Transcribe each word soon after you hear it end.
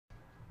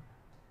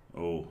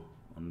Oh,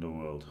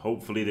 Underworld.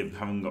 Hopefully they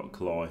haven't got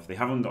Claw. If they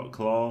haven't got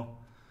Claw,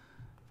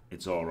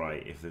 it's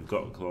alright. If they've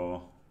got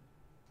Claw,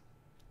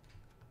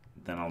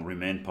 then I'll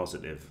remain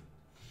positive.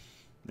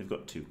 They've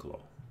got 2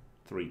 Claw.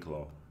 3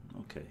 Claw.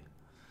 Okay.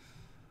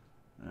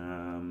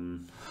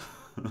 On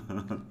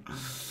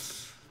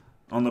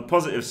the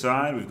positive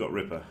side, we've got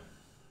Ripper.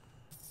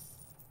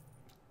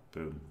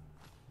 Boom.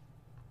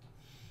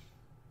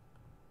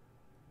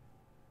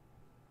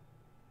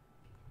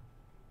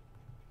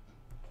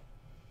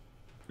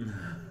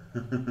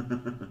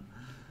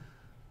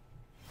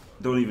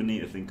 Don't even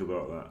need to think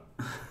about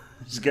that.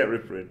 Just get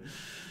Ripper in.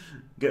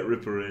 Get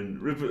Ripper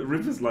in.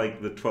 Ripper's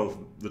like the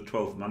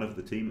 12th man of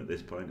the team at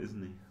this point,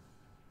 isn't he?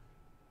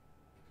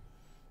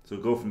 So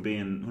go from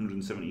being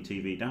 170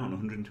 TV down,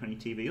 120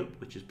 TV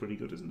up, which is pretty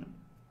good, isn't it?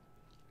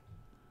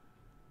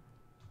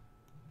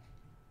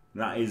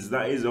 That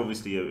is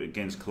obviously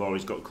against Claw.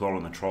 He's got Claw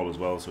on the Troll as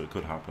well, so it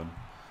could happen.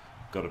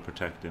 Got to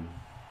protect him.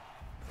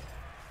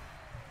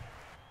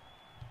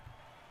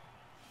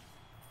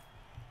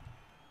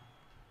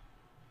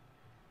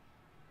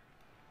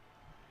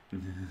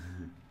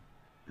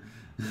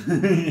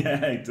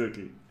 Yeah, he took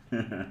it.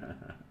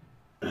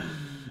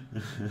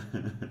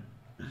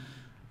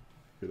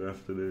 Good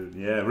afternoon.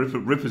 Yeah,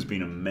 Ripper's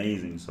been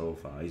amazing so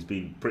far. He's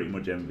been pretty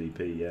much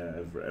MVP,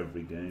 yeah,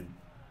 every game.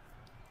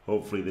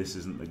 Hopefully this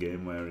isn't the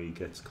game where he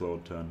gets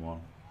clawed turn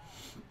 1.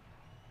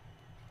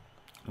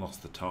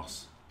 Lost the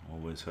toss.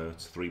 Always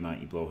hurts. 3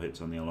 mighty blow hits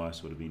on the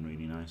LOS would have been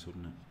really nice,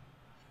 wouldn't it?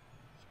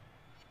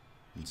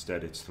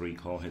 Instead it's 3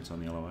 claw hits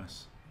on the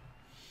LOS.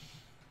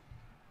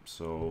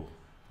 So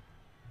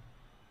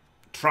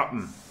trap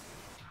them.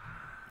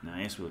 Now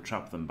yes, we'll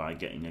trap them by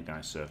getting a guy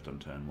surfed on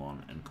turn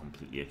 1 and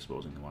completely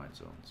exposing the white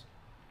zones.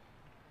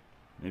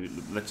 Maybe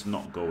let's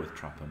not go with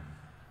trap them.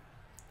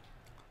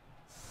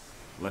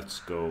 Let's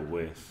go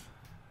with...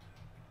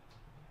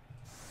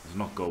 Let's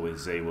not go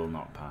with they will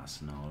not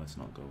pass. No, let's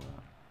not go with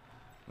that.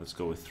 Let's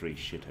go with 3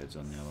 shitheads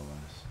on the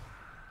LOS.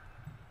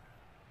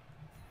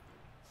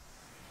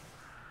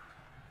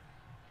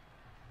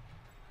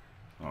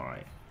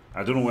 Alright.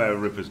 I don't know where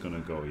Ripper's going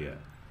to go yet.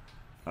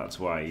 That's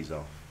why he's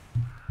off.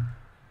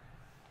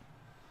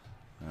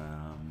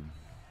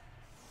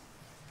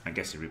 I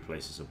guess he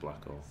replaces a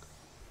Black Orc.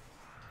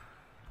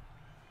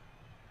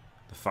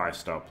 The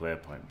 5-star player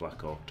point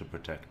Black Orc to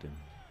protect him.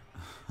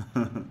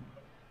 And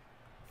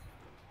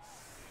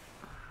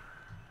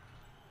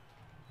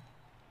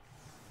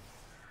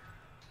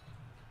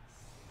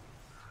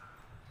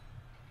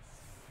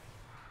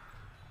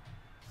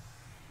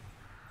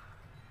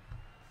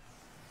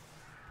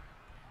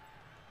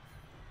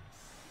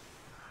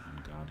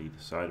guard either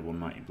side, 1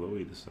 mighty blow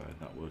either side.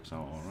 That works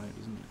out alright,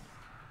 doesn't it?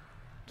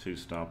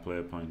 2-star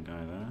player point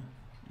guy there.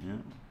 Yeah.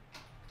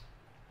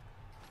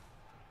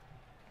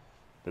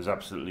 There's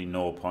absolutely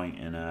no point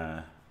in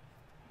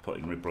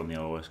putting Ripper on the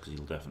LOS because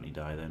he'll definitely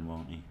die then,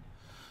 won't he?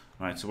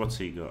 Right, so what's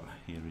he got?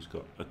 Here he's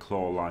got a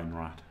Claw Line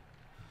Rat.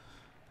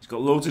 He's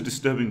got loads of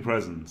Disturbing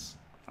Presence.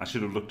 I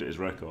should have looked at his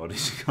record.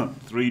 He's got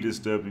 3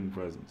 Disturbing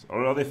Presence.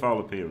 Or are they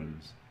Foul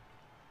Appearance?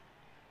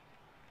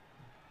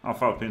 Oh,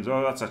 Foul Appearance.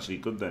 Oh, that's actually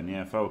good then.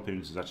 Yeah, Foul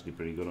Appearance is actually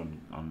pretty good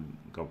on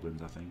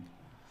Goblins, I think.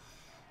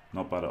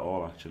 Not bad at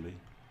all, actually.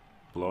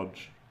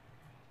 Blodge,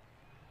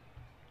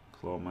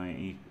 Claw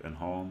Mighty, and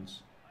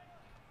Horns.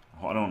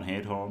 I don't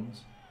hate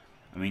Horns.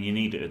 I mean, you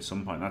need it at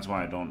some point. That's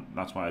why I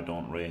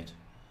don't rate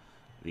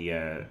the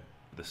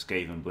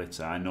Skaven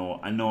Blitzer. I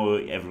know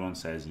everyone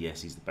says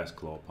yes, he's the best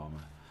Claw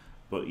Pommer,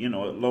 but you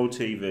know, at low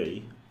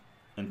TV,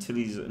 until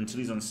he's on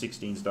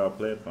 16-star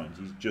player points,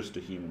 he's just a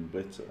human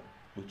Blitzer,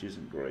 which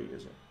isn't great,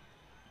 is it?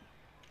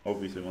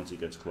 Obviously, once he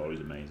gets Claw, he's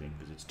amazing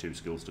because it's 2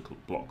 skills to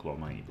block Claw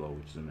Mighty Blow,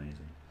 which is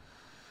amazing.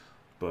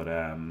 But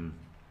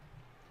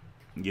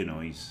you know,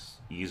 and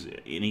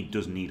he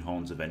does need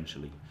Horns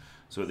eventually.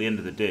 So at the end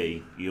of the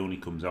day, he only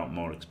comes out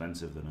more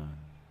expensive than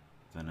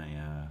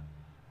a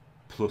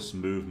plus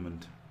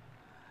movement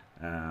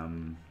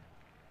Beastman.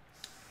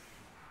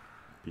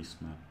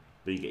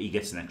 But he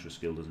gets an extra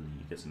skill, doesn't he?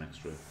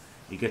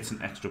 He gets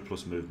an extra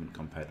plus movement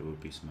compared to a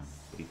Beastman,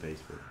 but he pays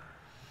for it.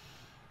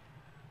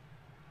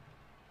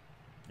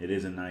 It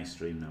is a nice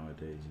stream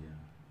nowadays, yeah.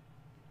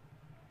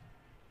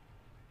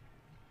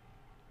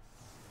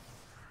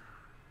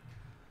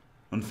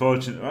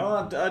 Unfortunately,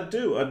 well, I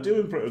do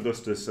in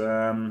Augustus.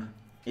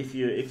 If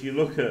you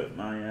look at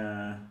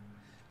my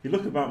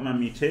about my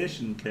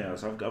mutation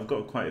chaos, I've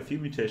got quite a few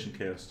mutation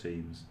chaos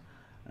teams.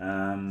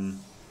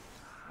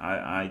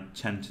 I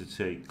tend to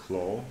take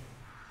Claw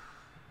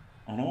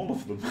on all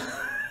of them.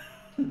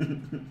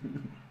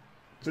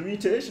 It's a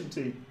mutation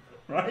team,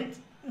 right?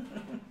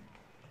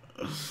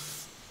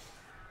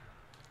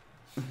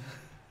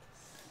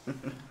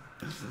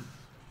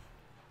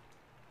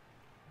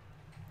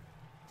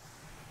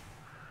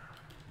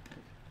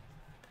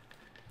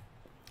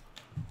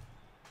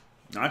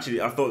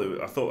 Actually, I thought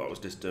that was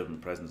Disturbing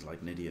Presence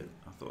like an idiot.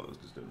 I thought it was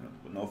Disturbing,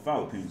 but no,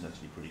 Foul Appearance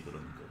actually pretty good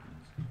on the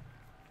Goblins.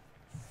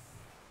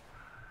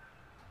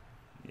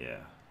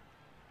 Yeah.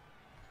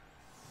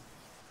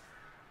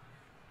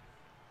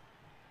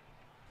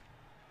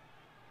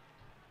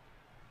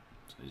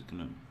 he's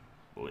gonna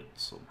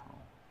blitz somehow.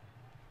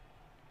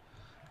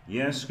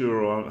 Yeah,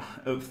 Skuro.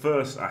 At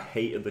first, I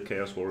hated the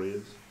Chaos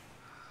Warriors.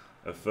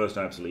 At first,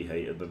 I absolutely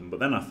hated them. But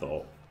then I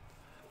thought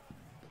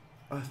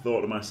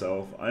to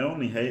myself, I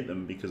only hate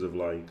them because of,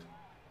 like,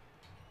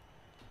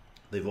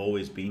 they've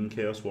always been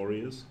Chaos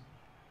Warriors.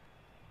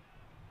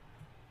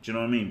 Do you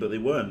know what I mean? But they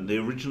weren't. The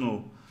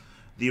original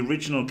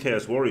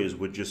Chaos Warriors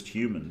were just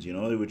humans, you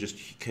know? They were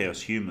just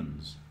Chaos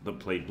humans that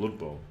played Blood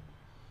Bowl.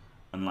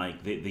 And,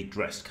 like, they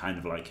dressed kind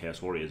of like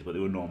Chaos Warriors, but they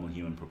were normal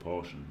human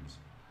proportions.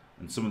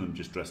 And some of them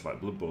just dressed like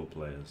Blood Bowl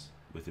players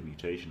with a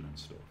mutation and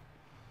stuff.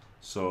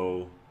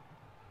 So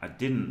I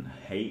didn't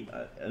hate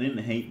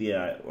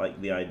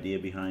the idea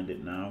behind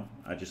it now.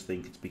 I just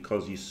think it's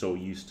because you're so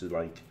used to,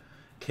 like,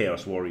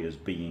 Chaos Warriors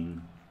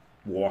being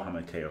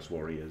Warhammer Chaos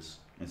Warriors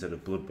instead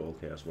of Blood Bowl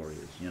Chaos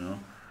Warriors, you know?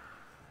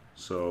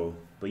 So,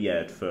 but yeah,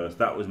 at first,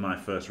 that was my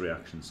first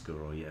reaction,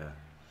 Skuro, yeah.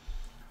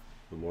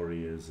 The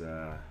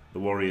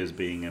Warriors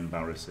being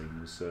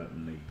embarrassing was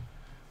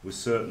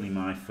certainly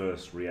my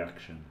first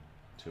reaction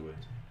to it.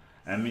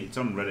 It's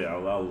on Reddit.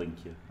 I'll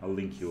link you. I'll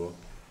link you up.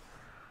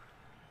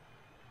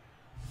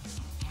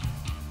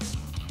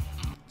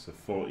 It's a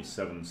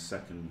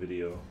 47-second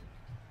video.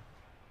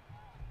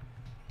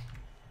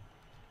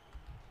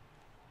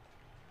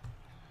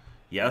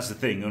 Yeah, that's the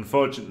thing.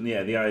 Unfortunately,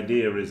 yeah, the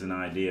idea is an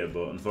idea,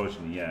 but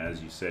unfortunately, yeah,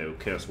 as you say,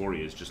 Chaos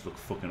Warriors just look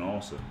fucking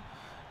awesome,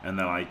 and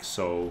they're like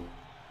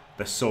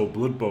they're so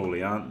Blood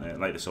Bowl-y, aren't they?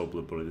 Like, they're so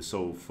Blood Bowl-y. They're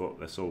so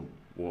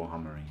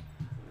Warhammery.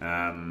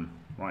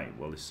 Right.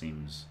 Well, this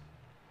seems.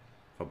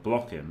 If I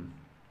block him,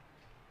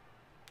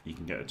 he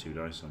can get a 2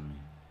 dice on me.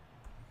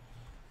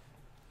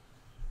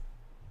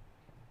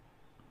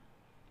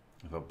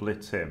 If I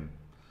blitz him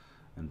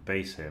and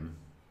base him,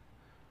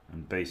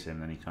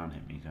 then he can't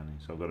hit me, can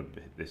he? So I've got to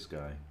hit this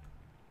guy.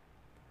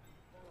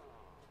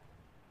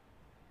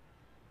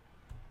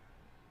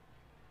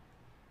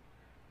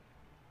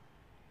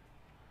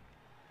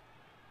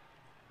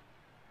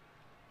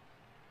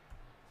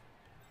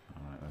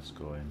 Alright, let's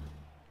go in.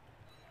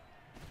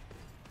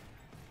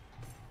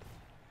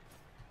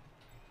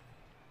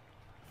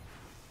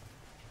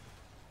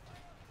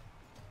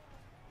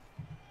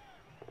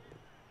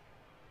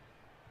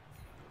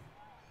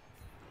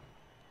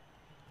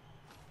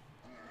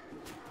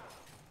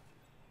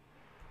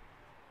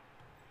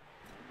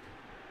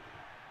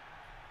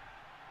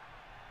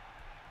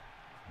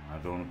 I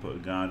don't want to put a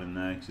guard in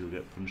there because he'll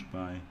get punched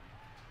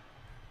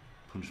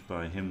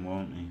by him,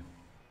 won't he?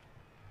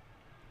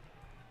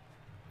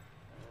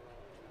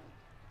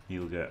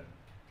 He'll get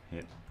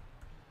hit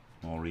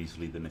more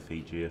easily than if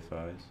he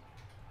GFIs.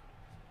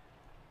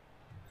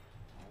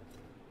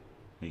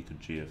 He could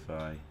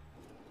GFI.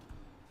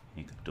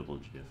 He could double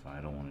GFI.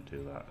 I don't want to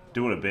do that.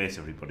 Do want to base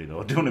everybody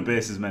though. Do want to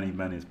base as many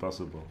men as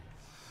possible.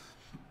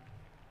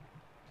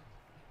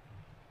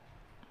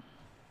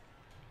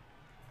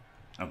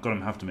 I've got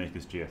him have to make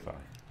this GFI.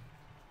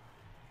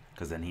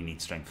 Because then he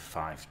needs strength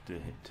 5 to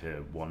hit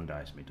to 1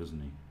 dice me, doesn't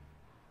he?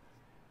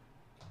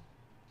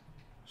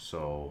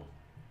 So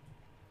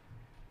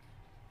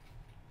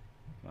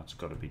that's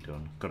got to be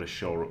done. Got to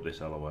shore up this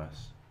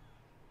LOS.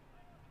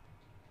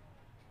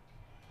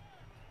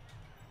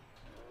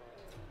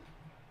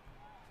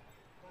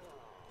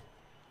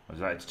 Was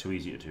that it's too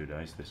easy to 2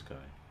 dice this guy?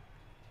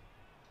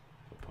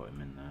 I'll put him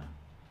in there.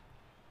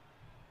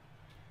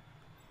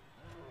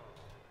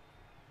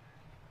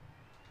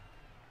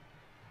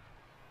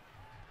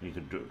 You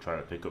could try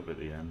to pick up at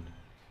the end.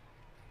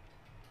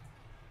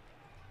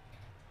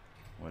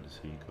 Where does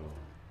he go?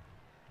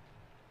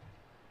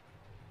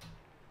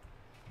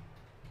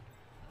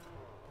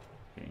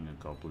 Getting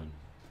a goblin.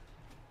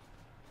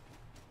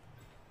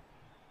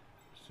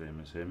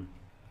 Same as him.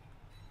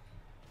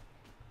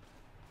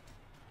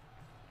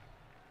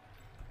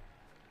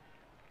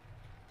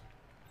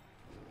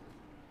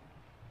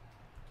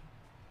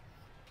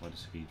 Where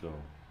does he go?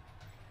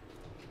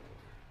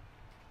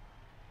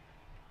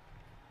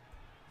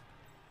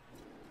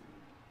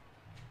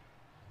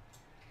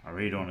 I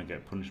really don't want to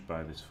get punched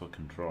by this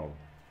fucking troll.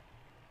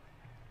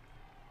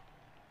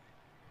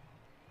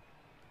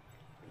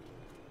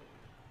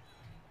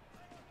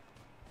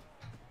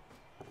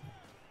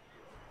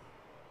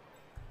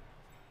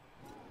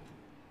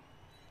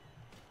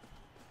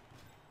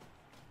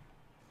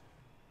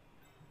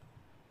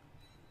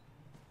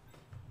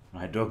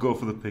 Right, do I go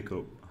for the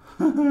pickup?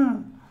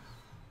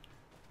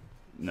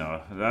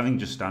 No, I think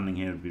just standing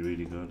here would be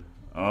really good.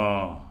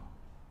 Oh.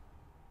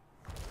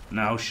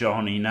 Now,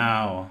 Shawnee,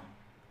 now.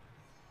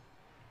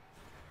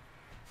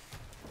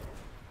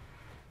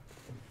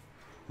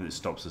 It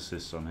stops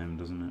assists on him,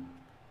 doesn't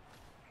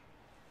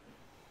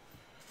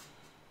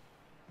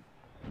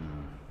it?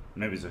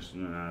 Maybe it's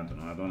actually, no, I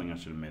don't know. I don't think I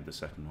should have made the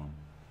second one.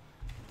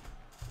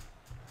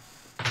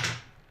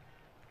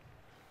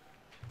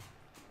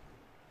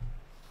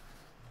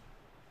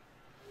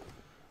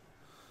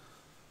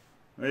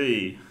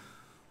 Hey.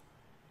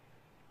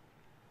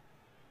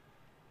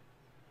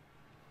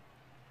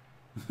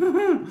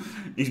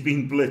 He's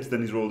been blitzed,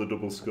 then he's rolled a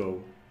double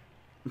skull.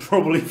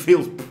 Probably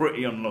feels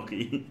pretty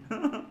unlucky.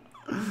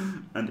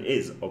 And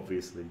is,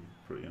 obviously,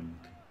 pretty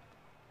unlucky.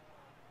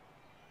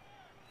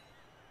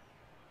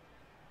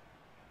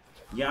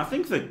 Yeah, I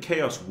think the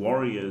Chaos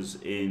Warriors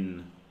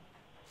in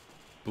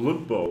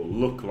Blood Bowl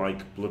look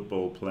like Blood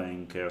Bowl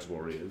playing Chaos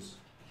Warriors.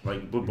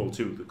 Like Blood Bowl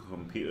 2, the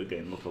computer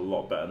game, look a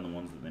lot better than the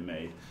ones that they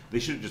made. They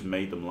should have just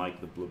made them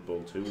like the Blood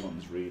Bowl 2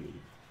 ones, really.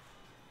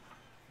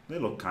 They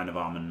look kind of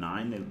Armor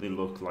 9. They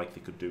look like they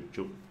could do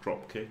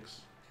drop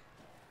kicks,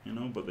 you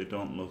know, but they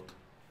don't look.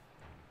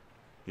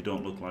 They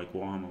don't look like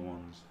Warhammer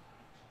ones.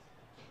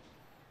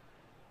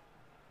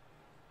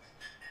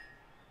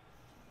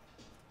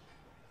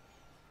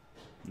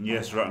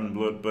 Yes, Rat and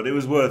Blood, but it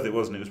was worth it,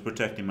 wasn't it? It was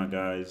protecting my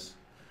guys,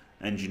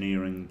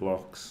 engineering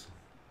blocks,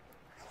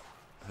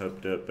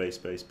 HERP, DERP, base,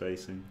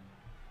 basing.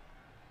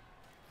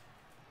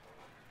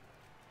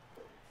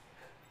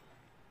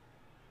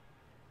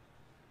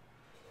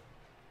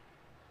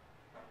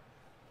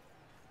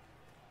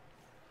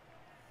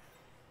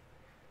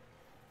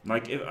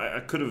 Like if what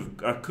I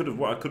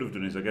could have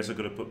done is I guess I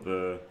could have put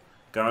the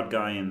guard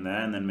guy in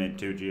there and then made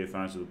 2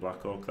 GA5s with the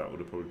Black Hawk. That would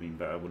have probably been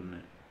better, wouldn't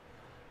it?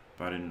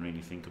 But I didn't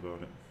really think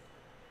about it.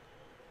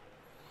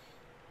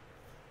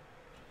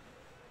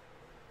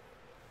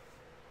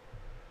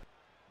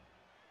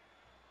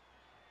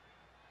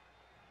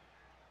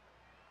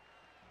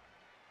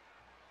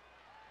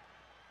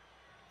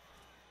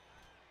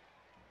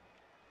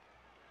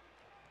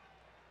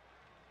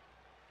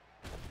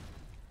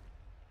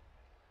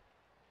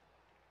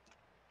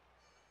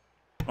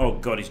 Oh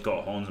god, he's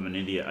got horns, I'm an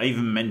idiot. I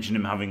even mentioned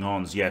him having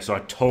horns. Yeah, so I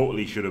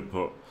totally should have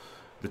put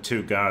the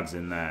 2 guards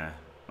in there.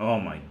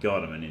 Oh my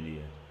god, I'm an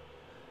idiot.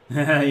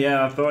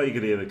 Yeah, I thought you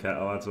could hear the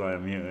kettle, that's why I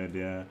muted,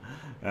 yeah.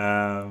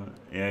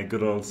 Yeah,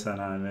 good old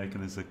Senai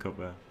making us a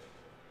cuppa.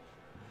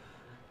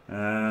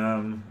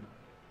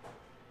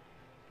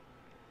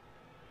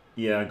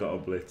 Yeah, I got a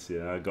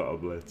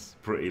blitz,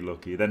 Pretty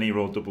lucky. Then he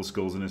rolled double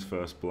skulls in his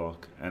first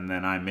block, and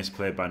then I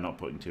misplayed by not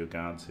putting 2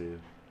 guards here.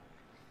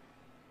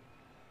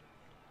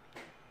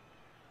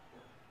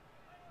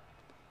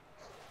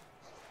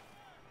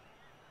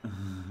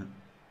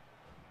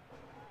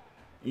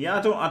 Yeah,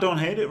 I don't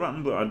hate it,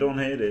 Ratton, but I don't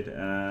hate it.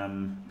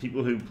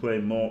 People who play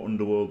more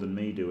Underworld than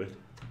me do it.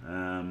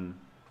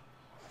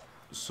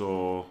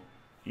 So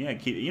yeah,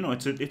 you know,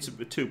 it's a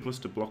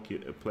 2+ to block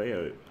a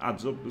player. It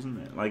adds up, doesn't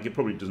it? Like it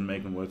probably doesn't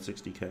make them worth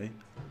 60k,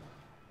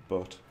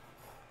 but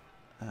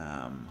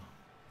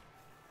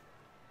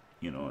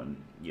you know, and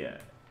yeah,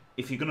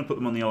 if you're gonna put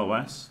them on the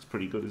LOS, it's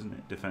pretty good, isn't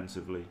it?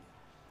 Defensively,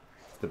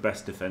 it's the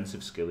best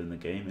defensive skill in the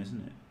game,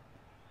 isn't it?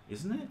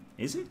 Isn't it?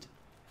 Is it?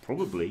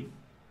 Probably.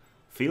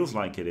 Feels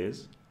like it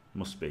is.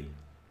 Must be.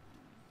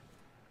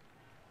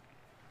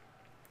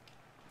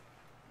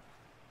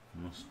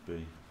 Must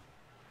be.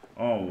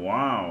 Oh,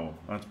 wow.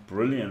 That's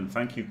brilliant.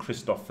 Thank you,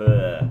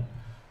 Christopher.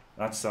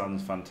 That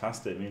sounds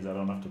fantastic. It means I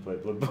don't have to play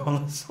Blood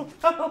Bowl as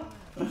well.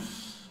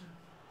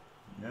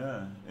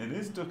 Yeah, it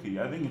is Ducky.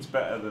 I think it's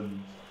better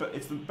than... But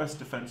it's the best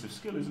defensive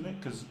skill, isn't it?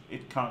 Because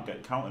it can't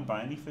get countered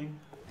by anything.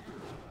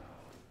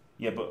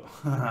 Yeah, but...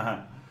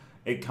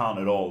 It can't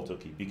at all,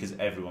 Ducky, because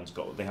everyone's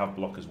got... They have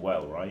block as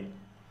well, right?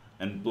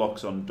 And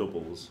blocks on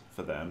doubles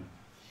for them.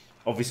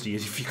 Obviously,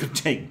 if you could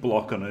take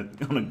block on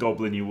a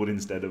goblin, you would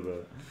instead of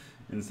a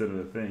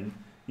thing.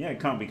 Yeah, it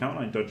can't be counted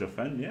like dodge or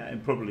fend. Yeah,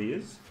 it probably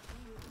is.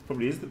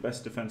 Probably is the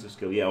best defensive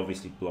skill. Yeah,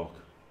 obviously block.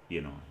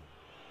 You know,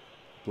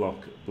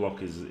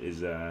 block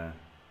is a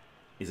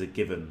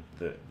given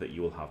that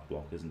you will have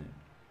block, isn't it?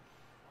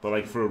 But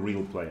like for a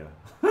real player,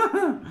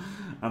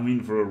 I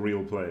mean for a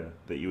real player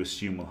that you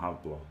assume will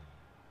have block,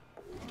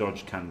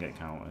 dodge can get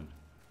counted,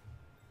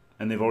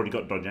 and they've already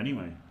got dodge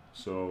anyway.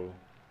 So,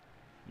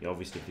 yeah,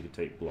 obviously if they could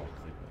take block,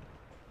 they could.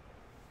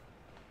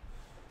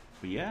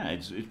 But yeah,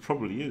 it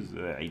probably is.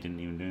 He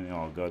didn't even do anything.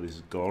 Oh god, this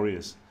is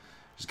glorious.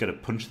 Just gotta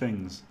punch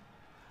things.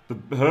 The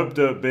HERP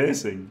DERP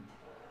basing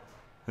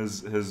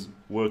has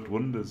worked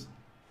wonders.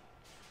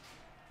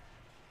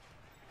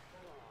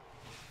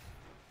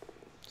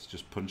 Let's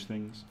just punch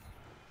things.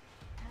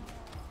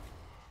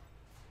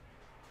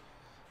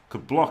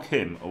 Could block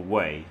him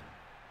away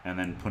and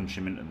then punch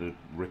him into the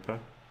Ripper.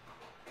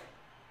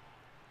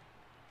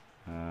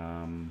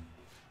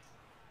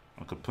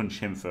 I could punch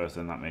him first,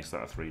 and that makes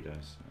that a 3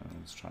 dice.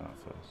 Let's try that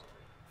first.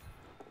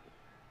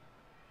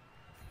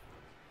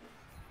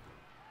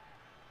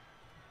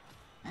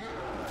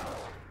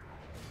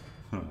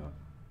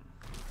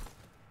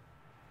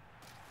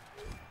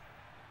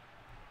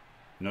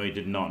 No, he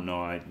did not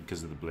know.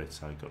 Because of the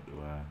blitz, I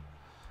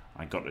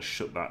got to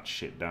shut that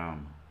shit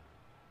down.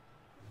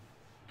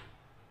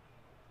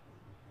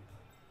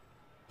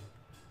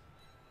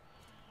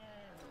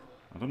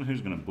 I don't know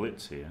who's going to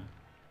blitz here.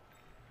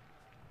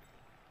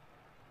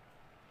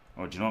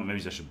 Oh, do you know what?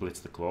 Maybe I should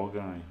blitz the claw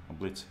guy. I'll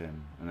blitz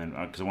him. And then,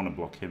 because I want to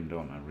block him,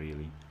 don't I,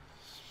 really?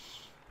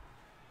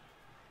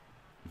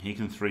 He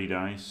can 3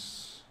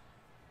 dice.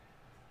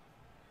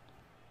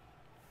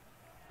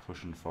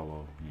 Push and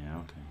follow. Yeah,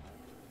 okay.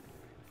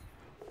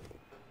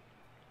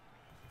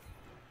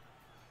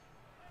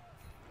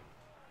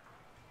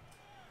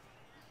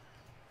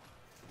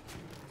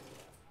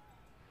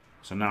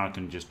 So now I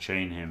can just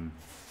chain him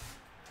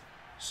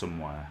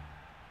somewhere.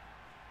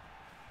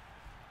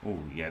 Oh,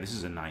 yeah, this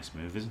is a nice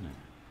move, isn't it?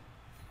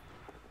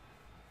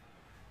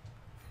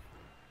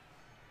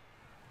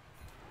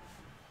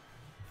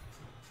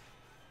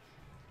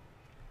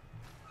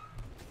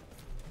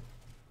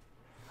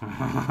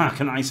 I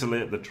can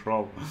isolate the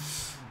troll.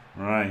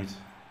 Right.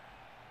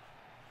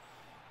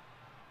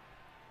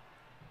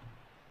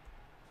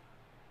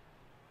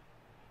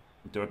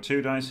 Do I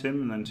 2-dice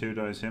him and then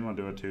 2-dice him, or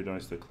do I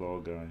 2-dice the claw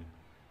guy?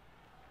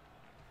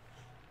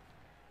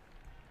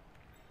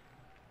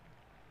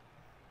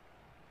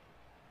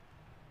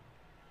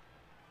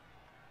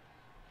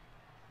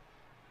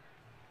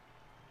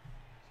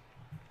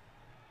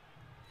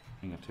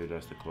 I think I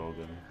 2-dice the claw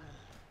guy.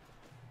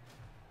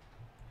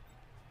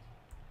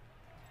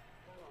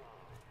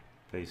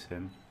 Face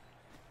him.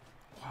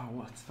 Wow,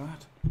 what's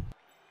that?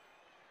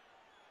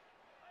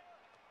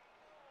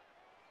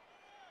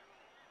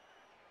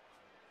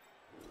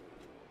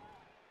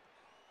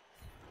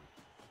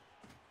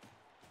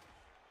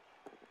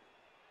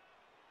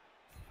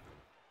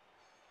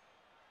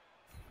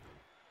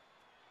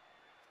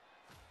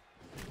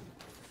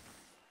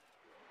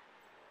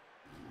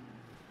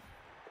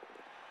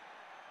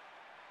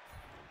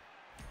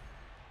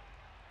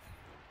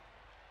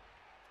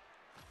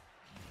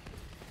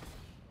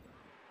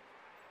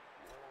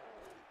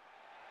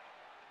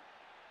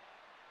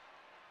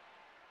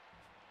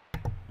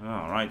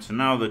 Alright, so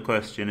now the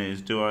question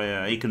is, do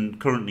I... he can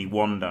currently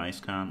 1-dice,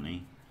 can't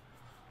he?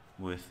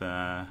 With...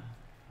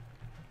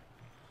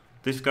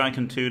 this guy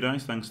can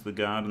 2-dice, thanks to the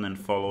guard, and then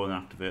follow and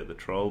activate the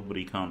troll, but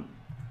he can't...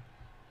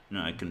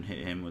 No, I can hit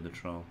him with the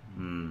troll.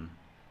 I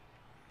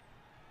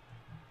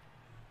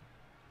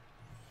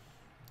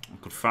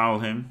could foul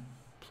him,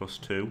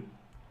 +2.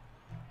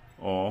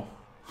 Or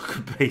I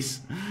could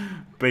base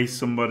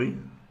somebody.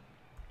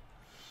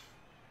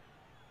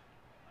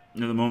 At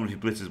the moment he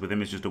blitzes with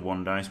him, it's just a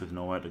 1-dice with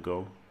nowhere to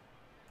go.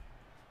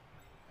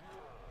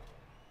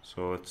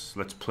 So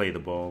let's play the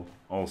ball.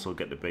 Also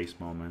get the base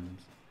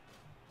moments.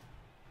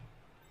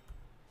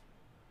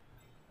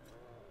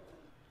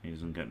 He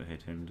doesn't get to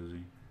hit him, does he?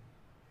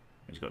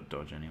 He's got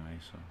dodge anyway,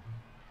 so.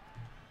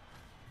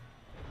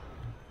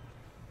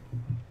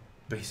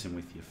 Base him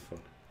with your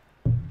foot.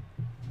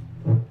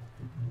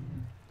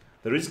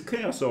 There is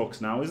Chaos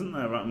Orcs now, isn't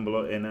there,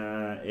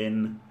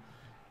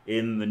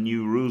 in the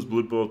new rules,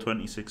 Blood Bowl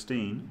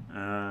 2016,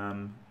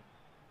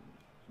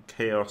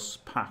 Chaos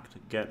Pact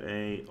get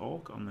a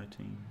Orc on their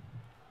team.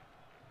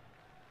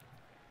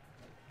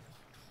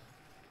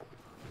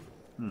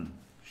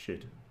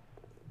 Shit.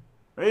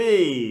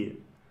 Hey!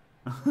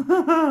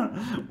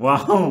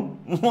 Wow!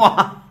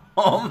 Wow!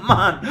 Oh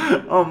man!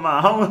 Oh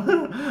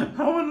man!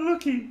 How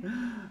unlucky!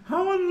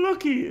 How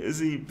unlucky has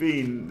he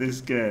been this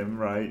game,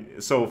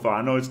 right? So far,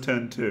 I know it's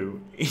turn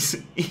 2.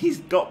 He's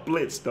got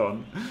blitzed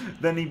on,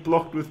 then he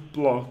blocked with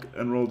block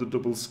and rolled a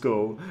double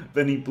skull,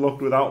 then he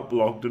blocked without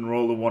blocked and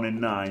rolled a 1 in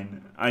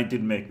 9. I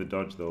did make the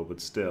dodge though, but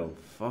still,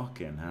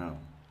 fucking hell.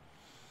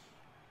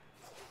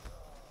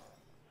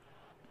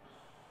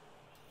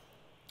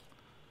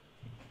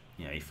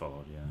 Yeah, he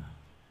followed, yeah.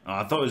 Oh,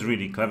 I thought it was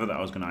really clever that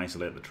I was going to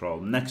isolate the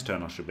troll. Next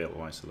turn I should be able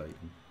to isolate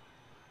him.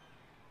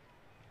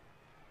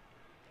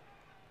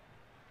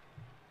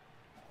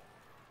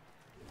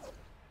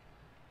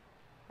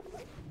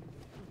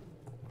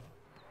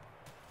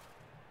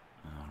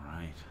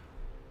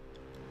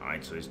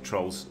 Alright, so his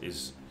trolls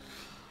is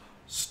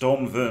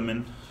Storm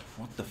Vermin.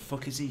 What the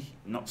fuck is he?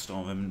 Not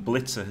Storm Vermin.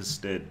 Blitzer has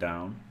stayed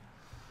down.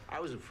 I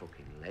was a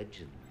fucking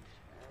legend.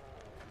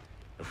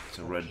 It's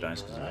a red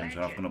dice because I'm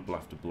going to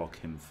have to block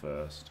him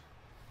first.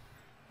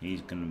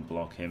 He's going to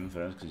block him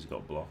first because he's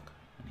got block.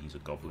 And he's a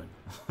goblin.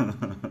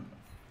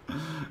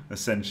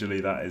 Essentially,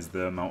 that is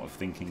the amount of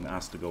thinking that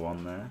has to go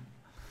on there.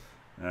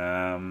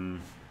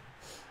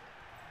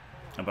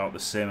 About the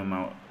same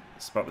amount.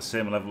 It's about the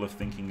same level of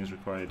thinking is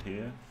required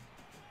here.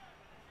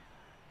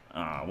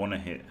 I want to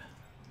hit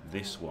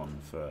this one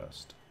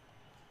first.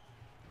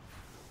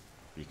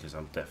 Because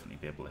I'll definitely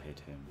be able to hit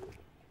him.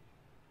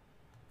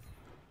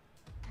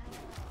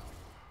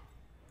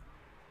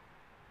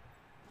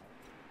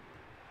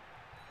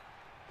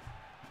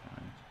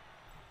 Right.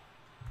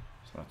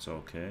 So that's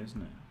okay,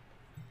 isn't it?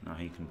 Now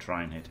he can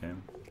try and hit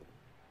him.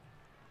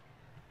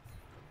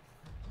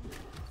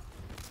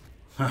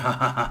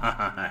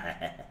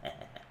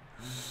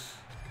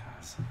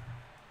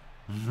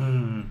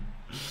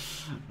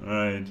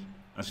 Right.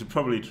 I should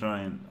probably try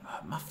and...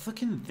 my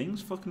fucking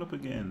thing's fucking up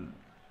again.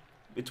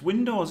 It's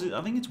Windows.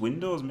 I think it's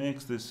Windows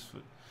makes this...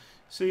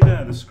 See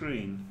there, the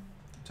screen?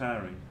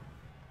 Tiring.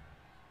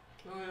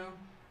 Oh yeah.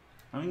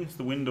 I think it's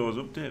the Windows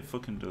update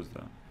fucking does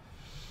that.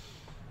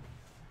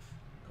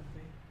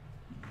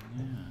 Could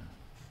be.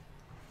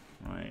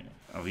 Yeah. Right.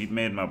 I've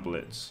made my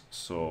blitz,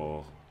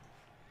 so...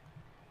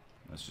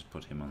 let's just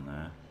put him on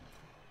there.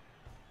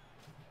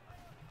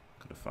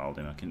 Could have fouled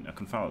him. I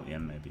can foul at the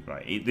end maybe.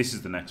 Right. This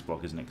is the next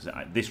block, isn't it? Because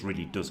this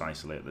really does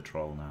isolate the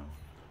troll now.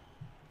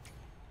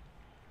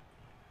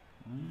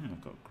 Oh, yeah,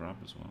 I've got grab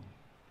as well.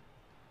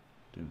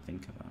 Didn't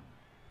think of that.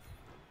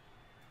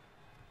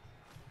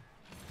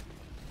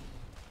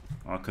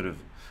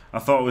 I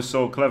thought it was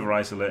so clever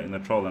isolating the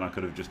troll, and I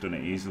could have just done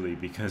it easily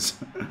because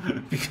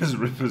because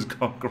Ripper's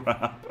got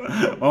grab.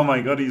 Oh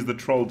my god, he's the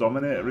troll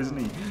dominator, isn't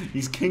he?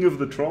 He's king of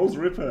the trolls,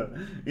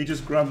 Ripper. He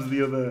just grabs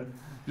the other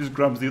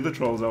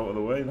trolls out of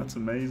the way. That's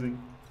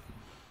amazing.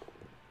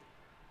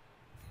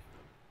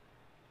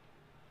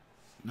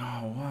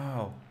 Oh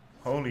wow.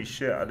 Holy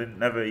shit, I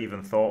never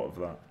even thought of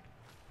that.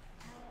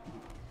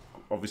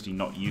 Obviously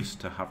not used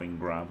to having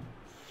grab.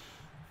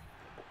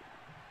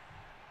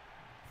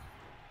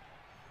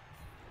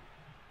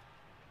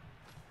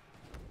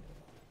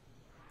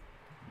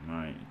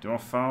 Right, do I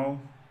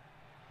foul?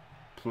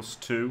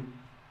 +2.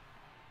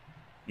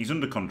 He's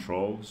under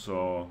control,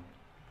 so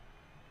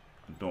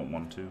I don't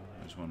want to.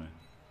 I just want to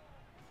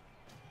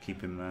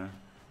keep him there.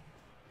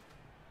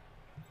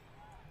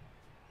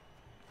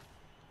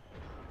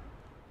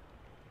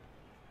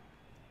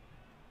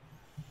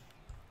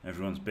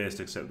 Everyone's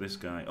based except this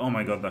guy. Oh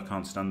my god, I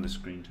can't stand this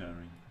screen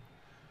tearing.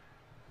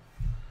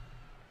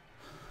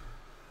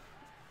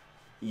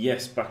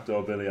 Yes,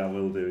 Backdoor Billy, I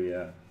will do,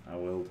 yeah. I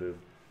will do.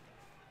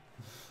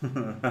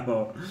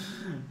 Hello,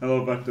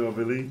 Backdoor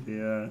Billy.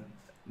 Yeah,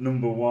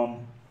 number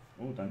one.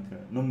 Oh, thank you.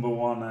 Number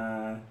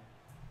one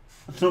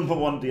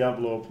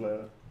Diablo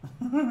player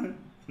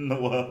in the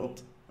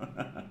world.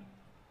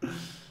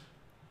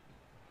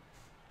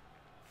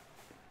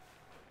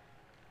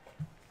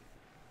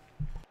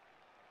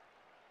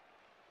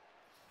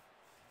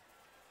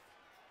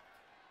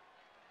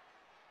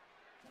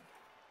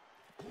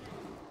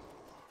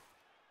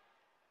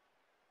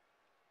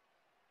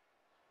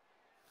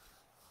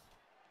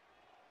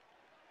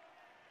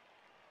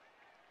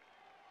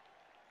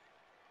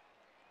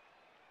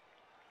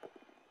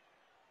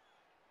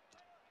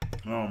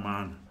 Oh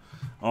man.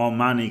 Oh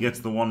man, he gets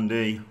the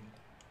 1D.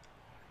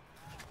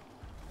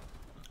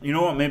 You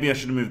know what, maybe I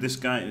should have moved this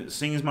guy.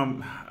 Seeing as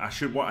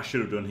what I should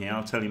have done here,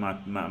 I'll tell you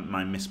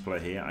my misplay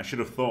here. I should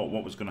have thought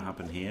what was going to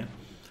happen here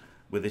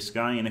with this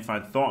guy, and if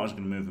I'd thought I was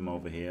going to move him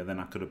over here, then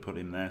I could have put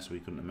him there so he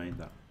couldn't have made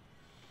that.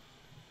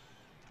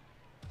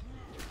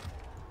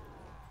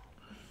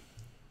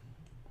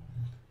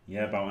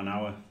 Yeah, about an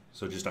hour.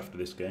 So just after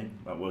this game.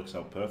 That works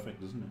out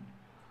perfect, doesn't it?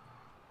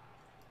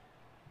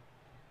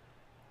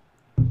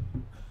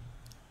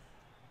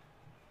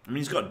 I mean,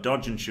 he's got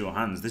dodge and sure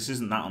hands. This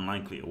isn't that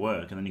unlikely to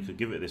work. And then you could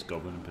give it this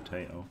goblin and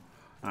potato.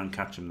 And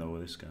catch him, though,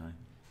 with this guy.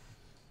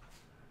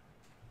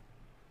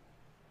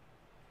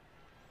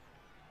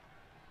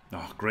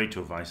 Oh, great to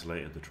have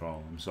isolated the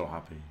troll. I'm so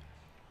happy.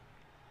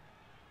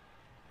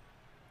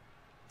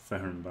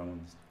 Fair and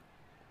balanced.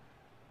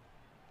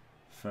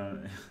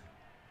 Fair.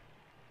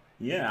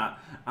 Yeah,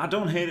 I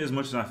don't hate it as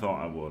much as I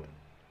thought I would.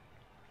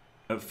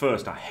 At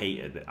first, I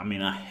hated it. I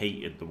mean, I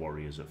hated the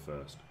Warriors at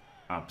first.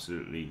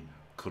 Absolutely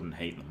couldn't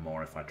hate them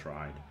more if I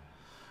tried.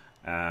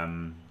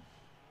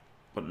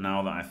 But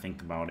now that I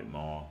think about it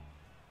more,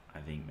 I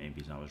think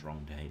maybe I was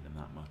wrong to hate them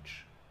that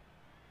much.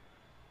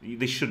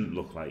 They shouldn't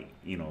look like,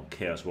 you know,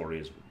 Chaos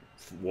Warriors,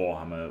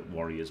 Warhammer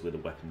Warriors with the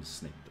weapons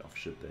snipped off,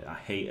 should they? I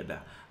hated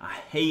that. I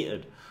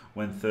hated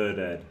when 3rd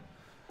Ed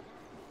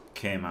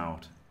came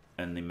out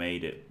and they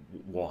made it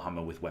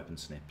Warhammer with weapon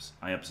snips.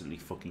 I absolutely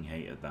fucking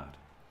hated that.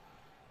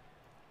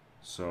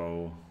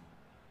 So...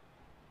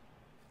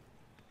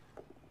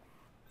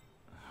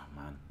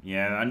 man.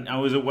 Yeah, I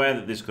was aware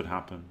that this could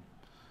happen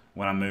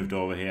when I moved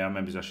over here.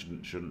 Maybe I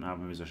shouldn't have.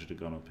 Maybe I should have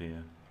gone up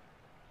here.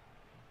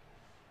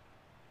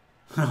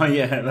 Oh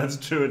yeah, that's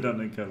true.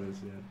 Redundant colours.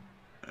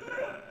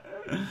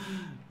 Yeah,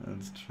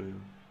 that's true.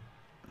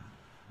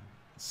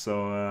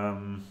 So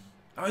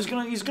oh, he's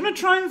gonna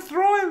try and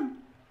throw him.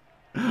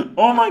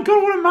 Oh my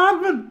god, what a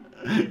madman!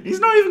 He's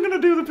not even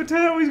gonna do the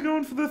potato. He's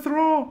going for the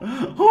throw.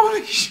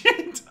 Holy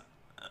shit!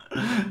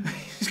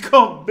 He's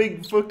got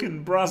big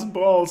fucking brass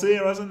balls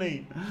here, hasn't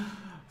he?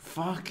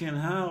 Fucking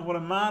hell, what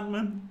a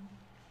madman.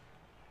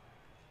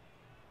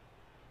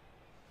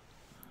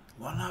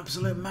 What an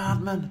absolute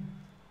madman.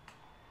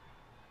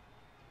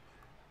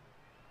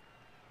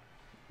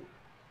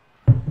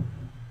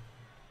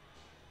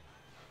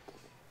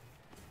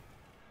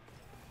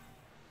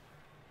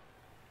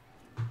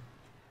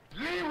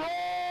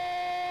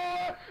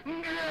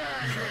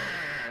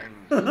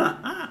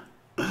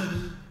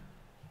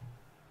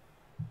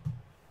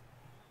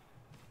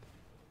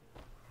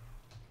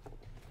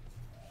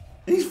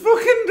 He's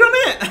fucking done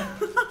it!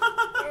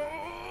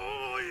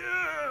 Oh,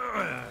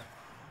 yeah!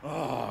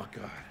 Oh,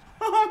 God.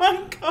 Oh,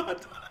 my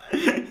God.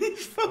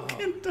 He's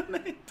fucking done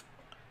it.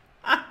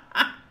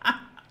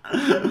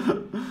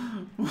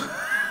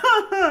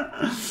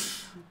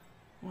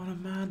 What a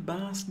mad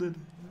bastard.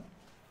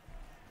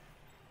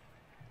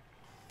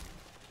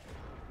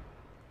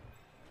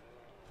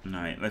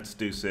 Right, let's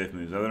do safe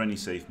moves. Are there any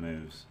safe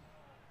moves?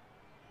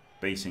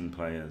 Basing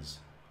players.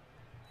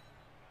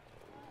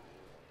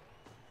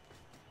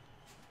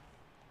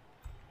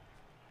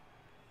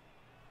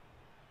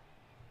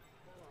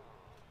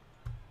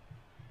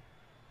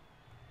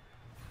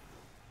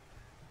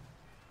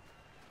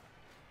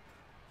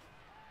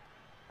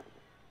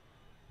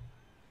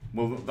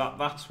 Well,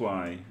 that's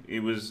why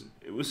it was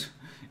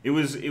it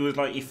was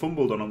like he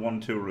fumbled on a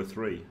 1, 2, or a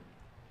 3.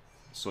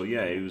 So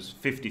yeah, it was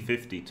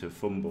 50-50 to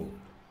fumble,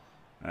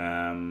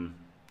 and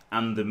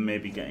them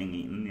maybe getting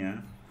eaten.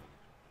 Yeah.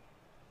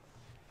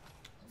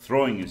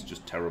 Throwing is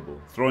just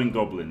terrible. Throwing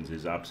goblins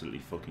is absolutely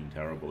fucking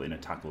terrible in a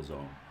tackle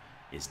zone.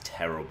 Is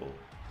terrible.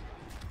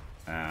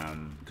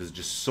 Because it's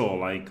just so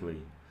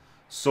likely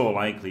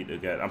to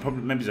get.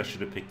 Maybe I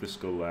should have picked the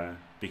skull there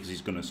because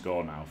he's gonna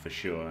score now for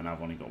sure, and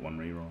I've only got 1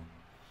 reroll.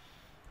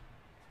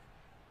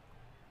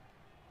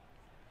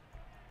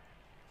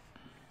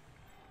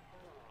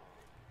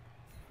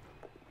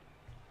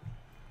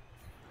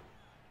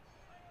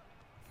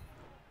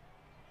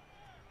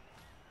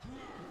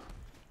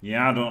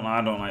 Yeah, I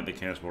don't like the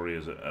Chaos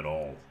Warriors at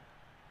all.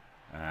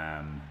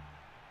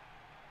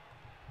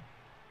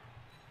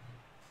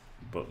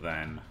 But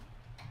then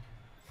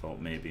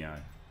thought maybe I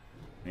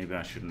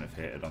shouldn't have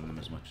hated on them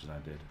as much as I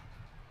did.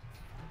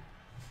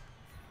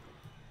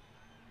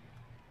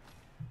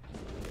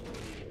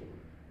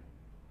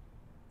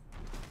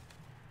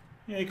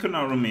 Yeah, he couldn't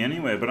outrun me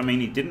anyway, but I mean,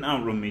 he didn't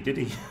outrun me, did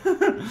he?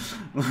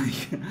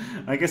 Like,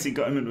 I guess he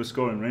got him into a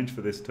scoring range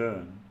for this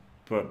turn.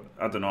 But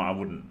I don't know.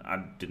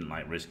 I didn't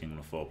like risking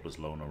the 4+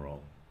 loner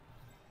roll.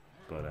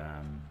 But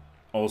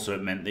also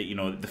it meant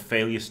that the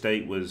failure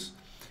state was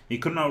he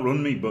couldn't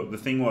outrun me. But the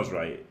thing was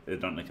right,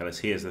 Don Nicholas.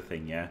 Here's the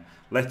thing, yeah.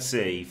 Let's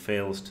say he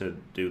fails to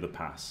do the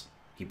pass.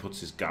 He puts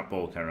his gap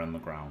ball carrier on the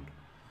ground.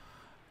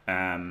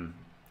 On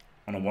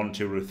a 1,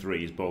 2, or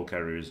 3, his ball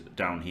carrier is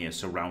down here,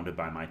 surrounded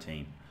by my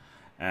team.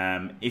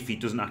 If he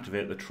doesn't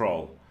activate the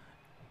troll,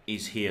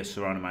 he's here,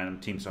 surrounded by my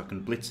team. So I can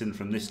blitz in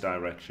from this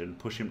direction,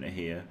 push him to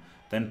here.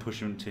 Then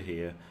push him to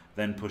here,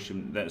 then push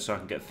him so I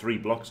can get 3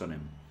 blocks on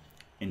him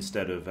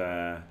instead of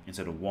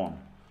 1.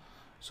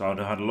 So I'd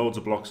have had loads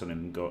of blocks on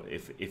him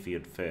if he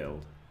had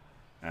failed.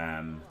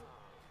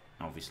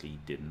 Obviously he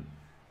didn't,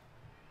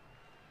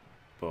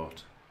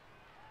 but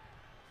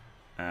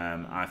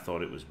I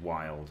thought it was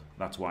wild.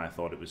 That's why I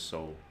thought it was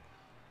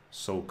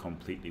so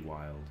completely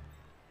wild.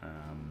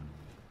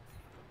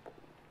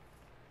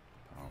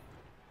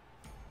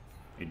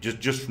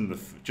 Just from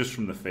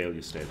the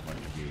failure state point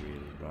of view, really,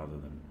 rather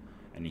than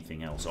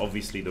anything else.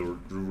 Obviously,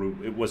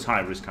 it was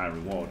high risk, high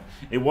reward.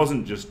 It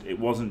wasn't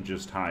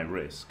just high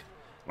risk.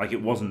 Like,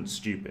 it wasn't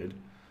stupid.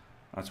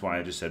 That's why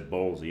I just said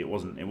ballsy. It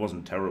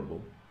wasn't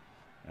terrible.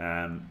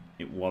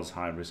 It was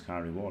high risk, high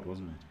reward,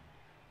 wasn't it?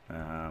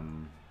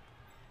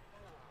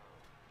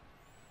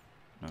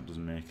 That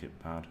doesn't make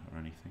it bad or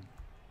anything.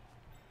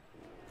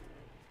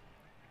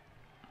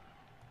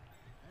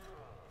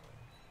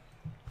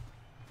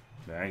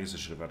 Yeah, I guess I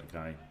should have had a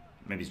guy.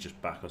 Maybe he's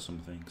just back or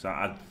something. Because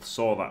I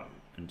saw that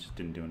and just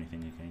didn't do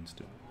anything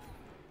against it.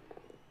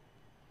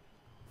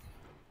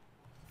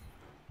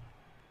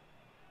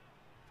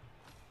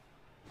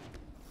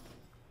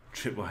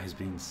 Tripwise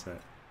being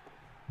set.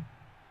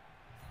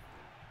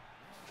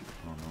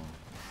 Oh no.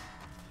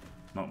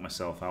 Knocked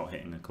myself out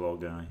hitting a claw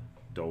guy.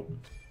 Dope.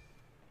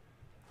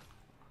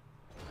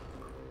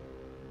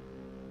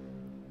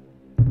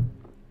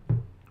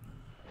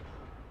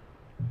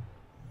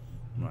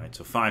 Right,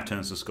 so 5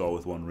 turns to score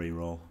with 1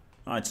 reroll.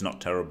 Oh, it's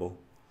not terrible.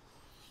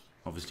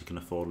 Obviously can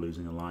afford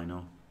losing a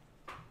lino.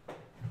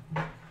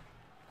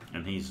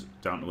 And he's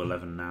down to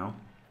 11 now.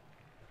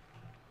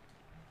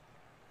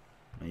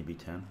 Maybe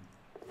 10.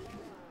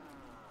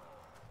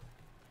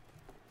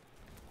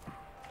 Oh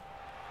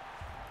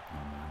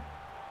man.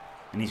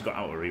 And he's got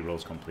out of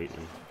rerolls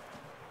completely.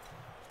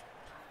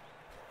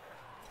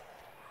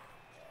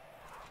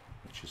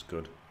 Which is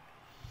good.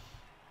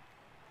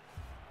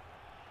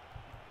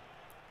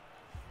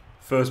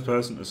 First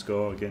person to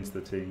score against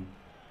the team.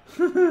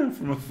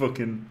 From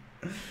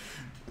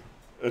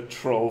a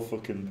troll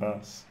fucking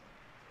pass.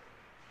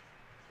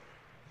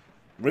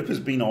 Ripper's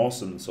been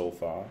awesome so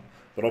far,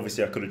 but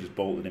obviously I could have just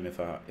bolted him if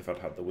I'd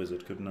had the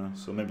wizard, couldn't I?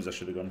 So maybe I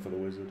should have gone for the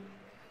wizard.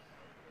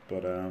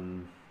 But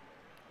and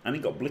he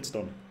got blitzed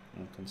on.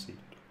 I conceded.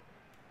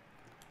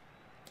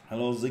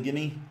 Hello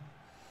Ziggy.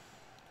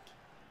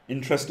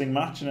 Interesting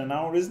match in an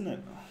hour, isn't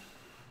it?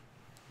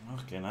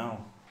 Fucking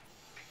hell.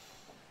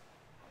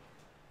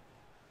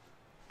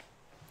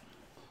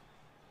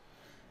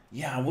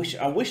 Yeah, I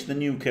wish the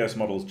new Chaos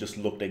models just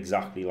looked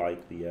exactly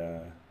like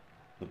the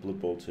Blood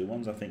Bowl 2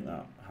 ones. I think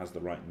that has the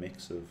right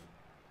mix of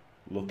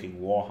looking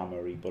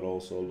Warhammer-y but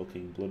also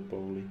looking Blood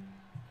Bowl-y.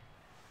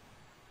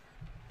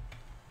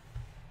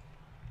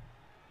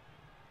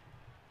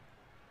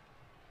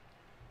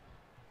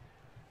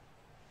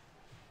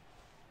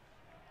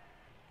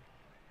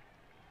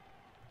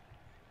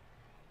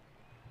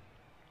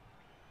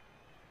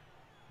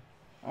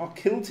 Our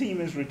kill team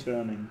is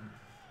returning.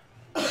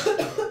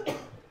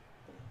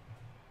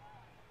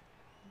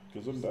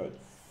 Gesundheit.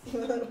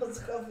 What's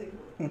coughing?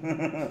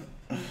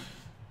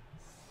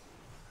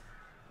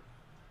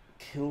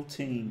 Kill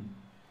team.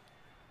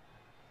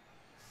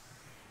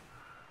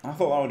 I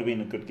thought that would have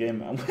been a good game.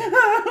 Do you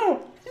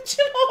know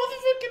the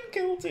fucking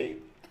kill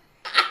team?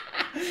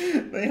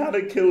 They had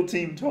a kill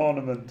team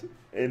tournament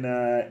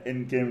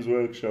in Games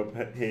Workshop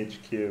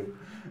HQ,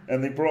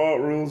 and they brought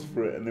out rules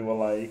for it, and they were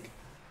like,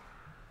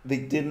 they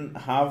didn't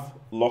have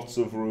lots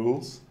of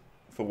rules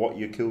for what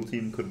your kill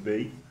team could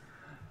be,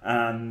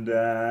 and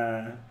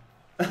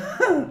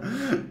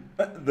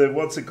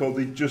what's it called?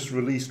 They just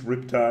released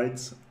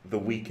Riptides the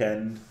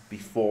weekend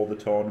before the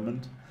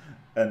tournament,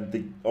 and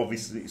they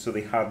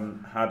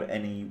hadn't had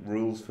any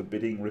rules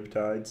forbidding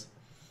Riptides,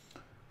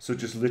 so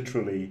just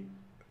literally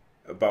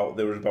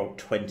there were about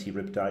 20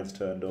 Riptides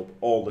turned up.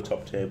 All the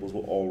top tables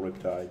were all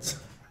Riptides.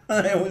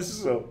 It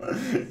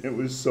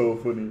was so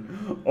funny.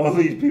 All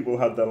these people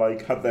had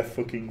their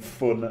fucking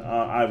fun.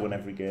 I won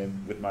every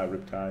game with my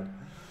Riptide,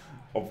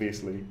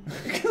 obviously,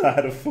 because I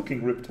had a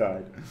fucking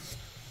Riptide,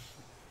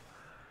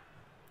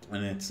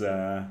 and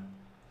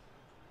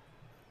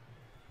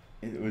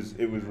it was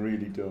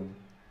really dumb.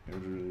 It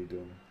was really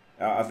dumb.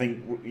 I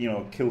think,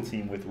 kill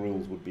team with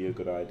rules would be a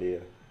good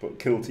idea, but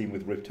kill team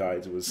with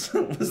Riptides was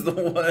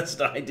the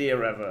worst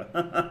idea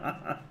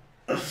ever.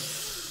 It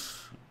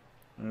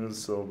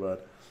was so bad.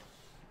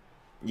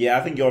 Yeah,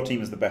 I think your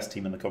team is the best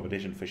team in the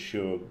competition for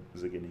sure,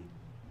 Zagini.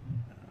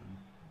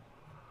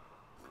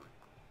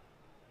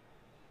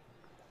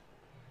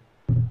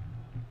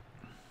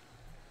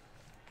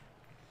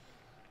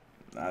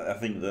 I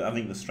think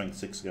the strength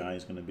 6 guy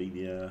is going to be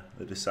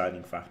the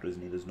deciding factor,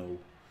 isn't he? There's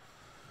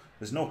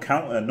no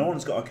counter. No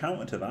one's got a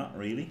counter to that,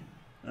 really.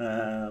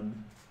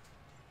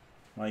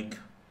 Like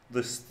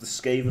the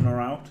Skaven are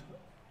out,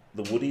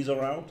 the Woodies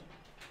are out.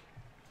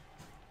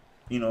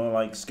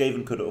 Like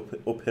Skaven could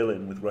uphill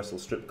him with Wrestle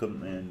Strip, couldn't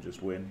they, and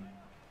just win.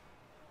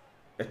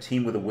 A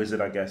team with a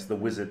Wizard, I guess. The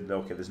Wizard,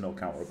 okay, there's no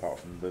counter apart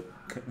from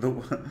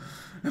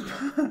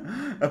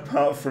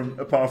apart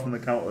from the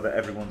counter that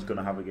everyone's going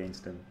to have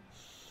against him.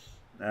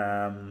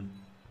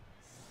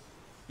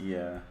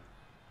 Yeah.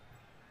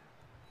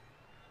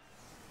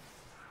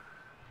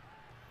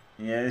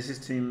 Yeah, this is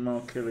Team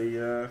more killy.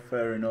 Yeah,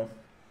 fair enough.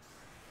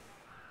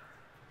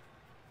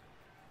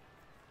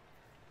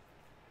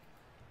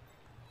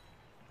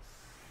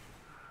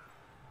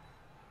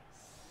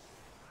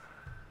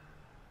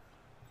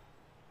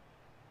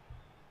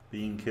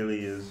 Being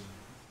killy is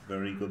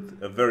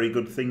a very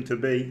good thing to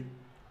be.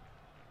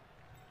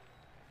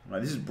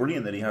 Right, this is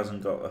brilliant that he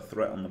hasn't got a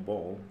threat on the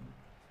ball.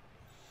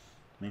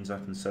 Means I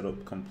can set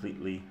up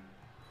completely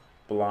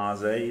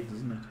blasé,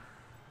 doesn't it?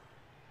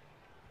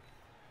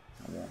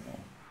 I won't know.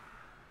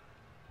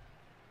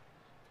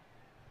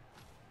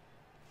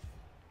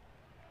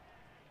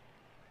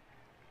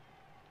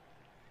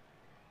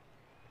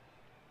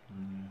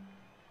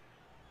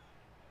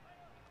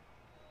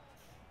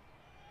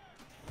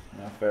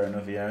 Yeah, fair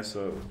enough, yeah,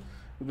 so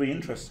it'll be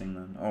interesting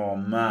then. Oh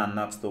man,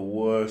 that's the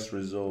worst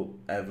result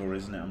ever,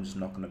 isn't it? I'm just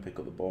not going to pick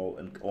up the ball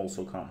and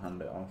also can't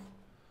hand it off.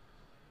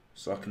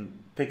 So I can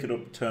pick it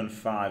up turn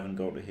 5 and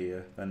go to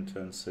here, then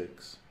turn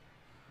 6.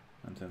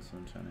 And turn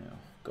 7, turn it off.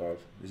 God,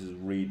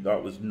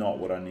 that was not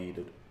what I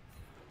needed.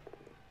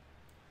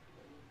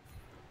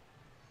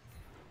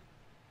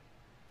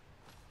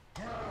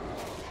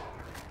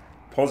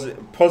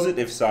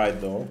 Positive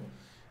side though,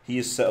 he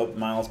is set up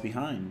miles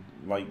behind.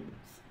 Like,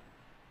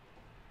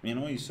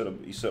 he's set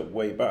up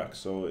way back,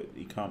 so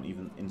he can't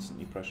even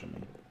instantly pressure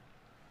me,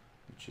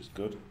 which is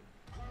good.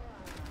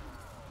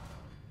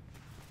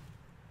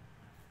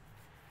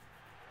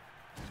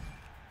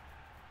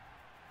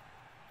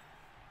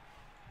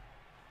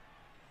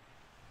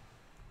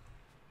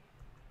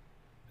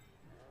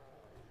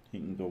 He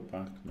can go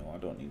back. No, I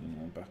don't need him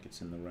going back. It's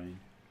in the rain.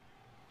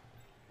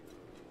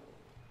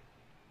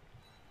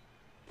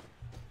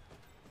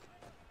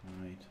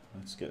 Right,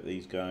 let's get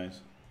these guys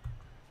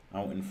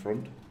out in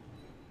front.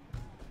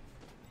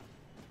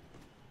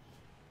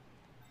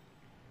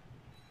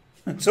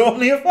 It's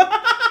only a...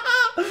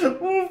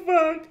 Oh,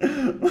 fuck.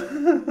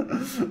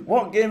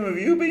 What game have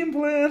you been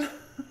playing?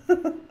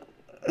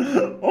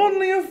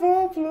 Only a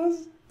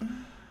 4+.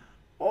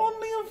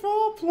 Only a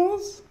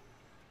 4+.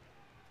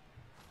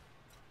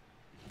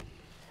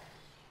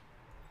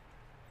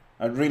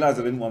 I realised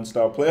I didn't want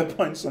star player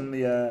points on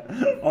the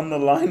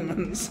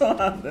lineman, so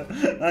I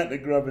had to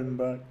grab him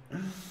back.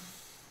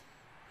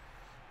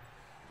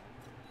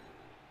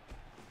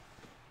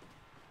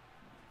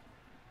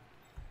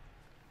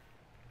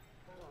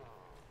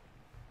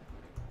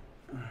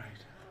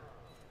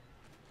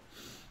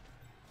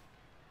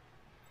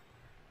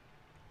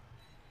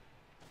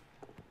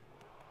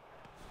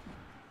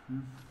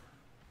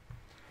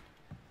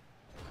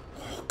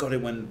 Oh God,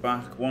 it went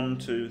back. 1,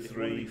 2,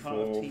 3,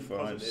 4,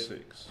 5,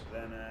 6.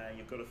 Then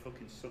you've got to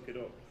fucking suck it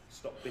up.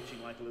 Stop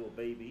bitching like a little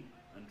baby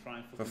and try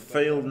and fucking... If I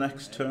fail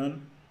next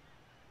turn,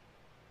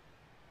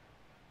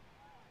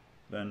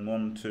 then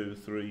 1, 2,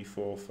 3,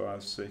 4,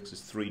 5, 6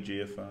 is 3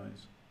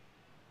 GFIs.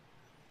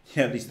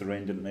 Yeah, at least the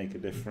rain didn't make a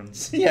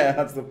difference. Yeah,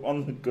 that's the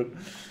on the good.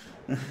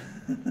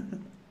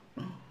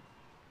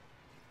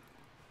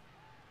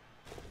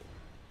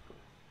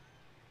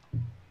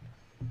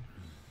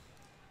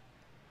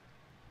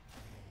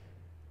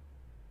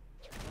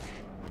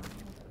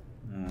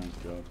 Oh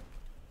God.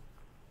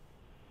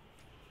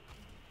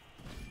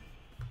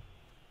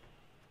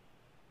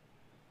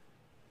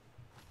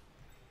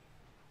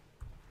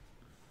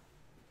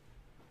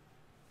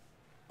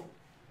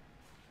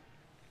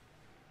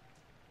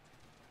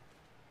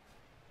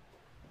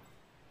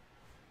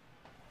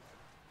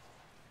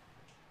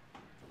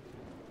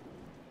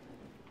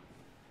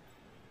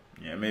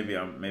 Yeah, maybe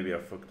I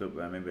fucked up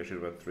there. Maybe I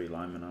should have had 3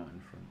 linemen out in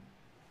front.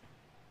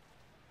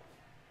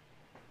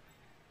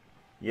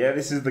 Yeah,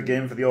 this is the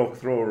game for the Orc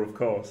thrower, of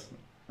course.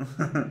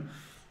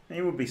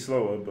 He would be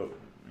slower, but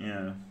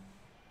yeah.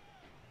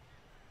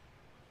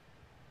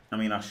 I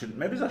mean,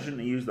 maybe I shouldn't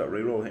have used that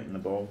reroll hitting the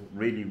ball.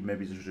 Really,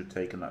 maybe I should have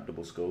taken that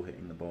double skull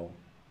hitting the ball.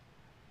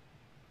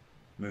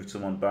 Moved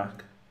someone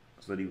back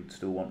so that he would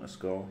still want to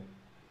score.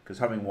 Because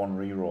having 1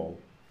 reroll.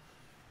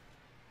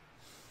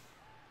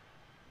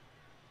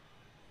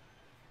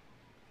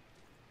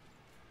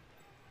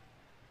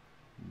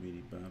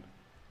 Really bad.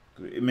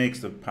 It makes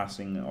the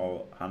passing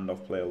or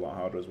handoff play a lot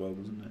harder as well,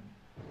 doesn't it?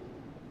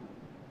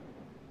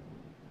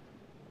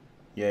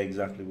 Yeah,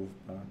 exactly,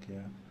 Wolfpack,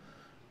 yeah.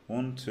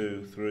 1,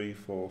 2, 3,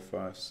 4,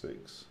 5,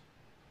 6.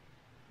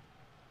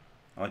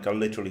 Like, I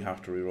literally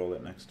have to reroll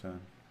it next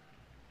turn.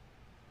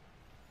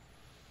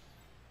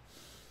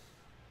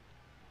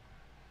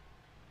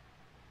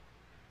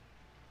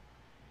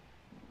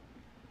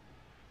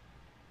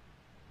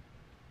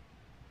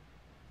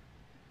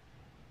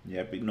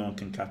 Yeah, but no one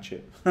can catch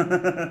it.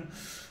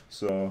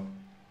 So,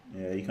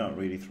 yeah, you can't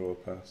really throw a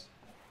pass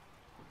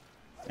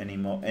any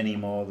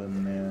more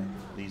than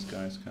these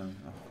guys can.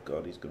 Oh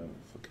god, he's gonna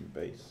fucking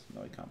base.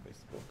 No, he can't base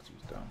the ball because he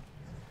was down.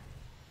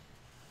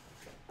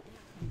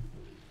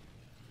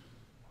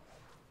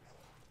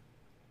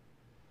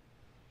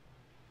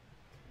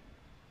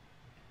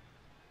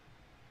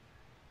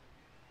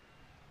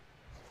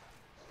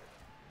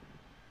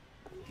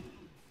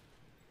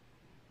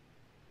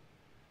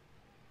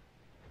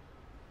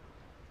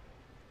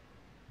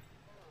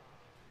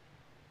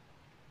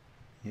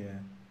 Yeah.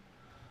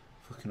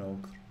 Fucking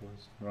Orc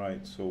throwers.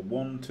 Right, so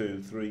 1,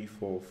 2, 3,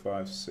 4,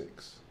 5,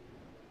 6.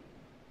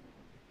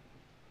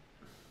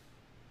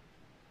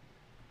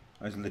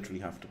 I just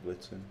literally have to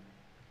blitz him.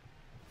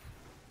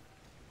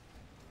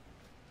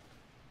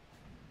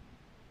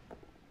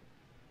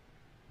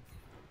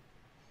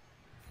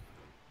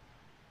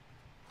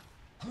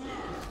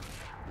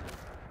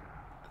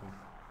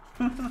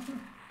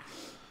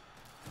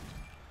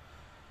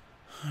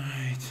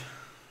 Alright.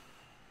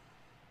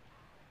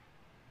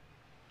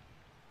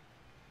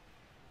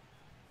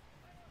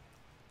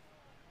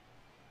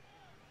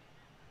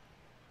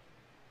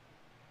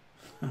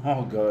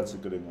 Oh god, that's a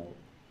good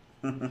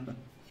emote.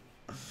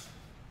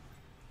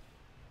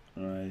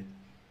 Right.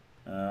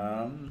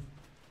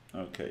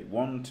 Okay,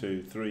 1,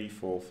 2, 3,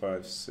 4,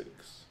 5,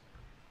 6.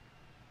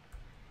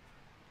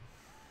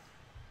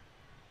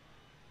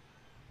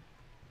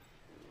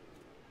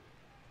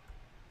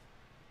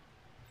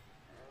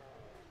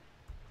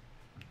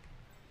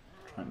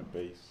 Trying to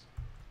base.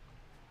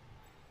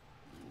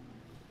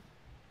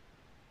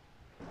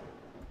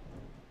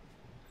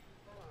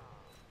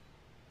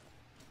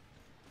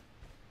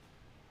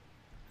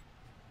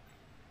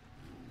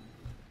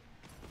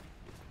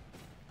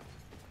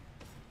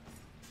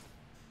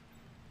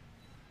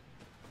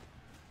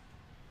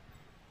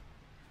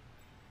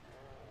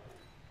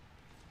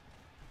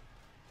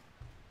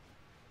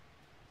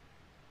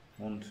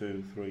 One,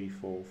 2, 3,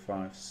 4,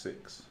 5,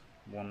 6.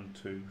 1,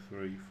 2,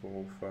 3,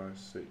 4, 5,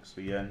 6.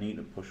 So yeah, I need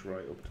to push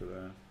right up to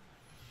there.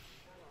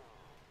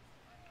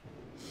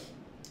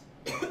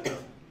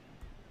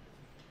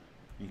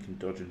 You can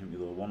dodge and hit me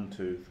though. 1,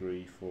 2,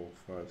 3, 4,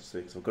 5,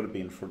 6. I've got to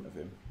be in front of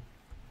him.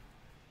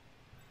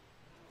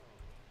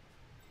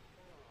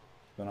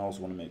 Then I also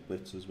want to make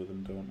blitzers with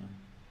him, don't I?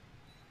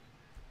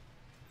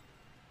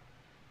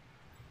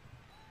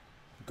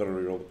 I've got to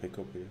reroll the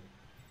pickup here.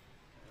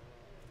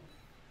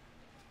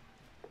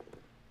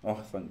 Oh,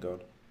 thank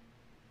God.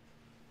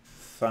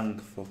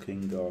 Thank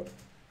fucking God.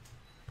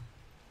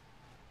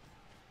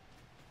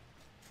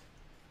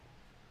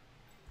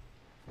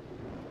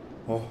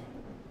 Oh.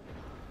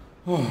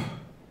 Oh.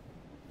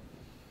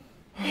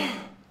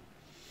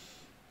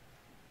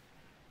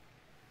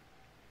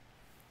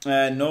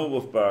 No,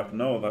 Wolfbark.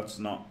 No, that's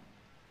not.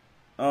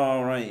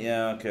 Oh, right,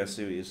 yeah, okay, I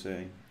see what you're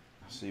saying.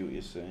 I see what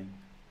you're saying.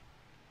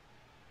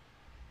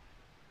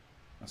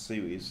 I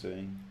see what you're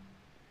saying.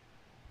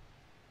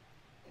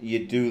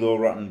 You do though,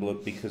 Rotten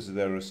Blood, because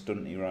they're a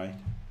stunty, right?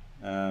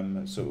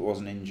 So it was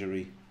an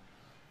injury.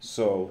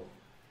 So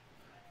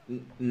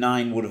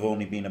 9 would have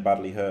only been a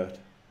badly hurt,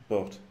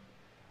 but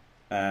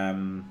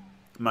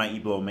Mighty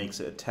Blow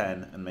makes it a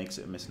 10 and makes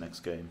it a miss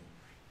next game.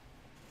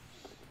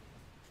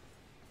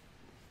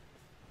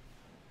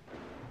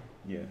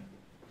 Yeah.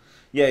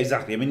 Yeah,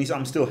 exactly. I mean,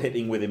 I'm still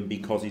hitting with him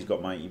because he's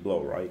got Mighty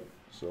Blow, right?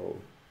 So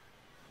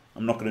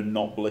I'm not going to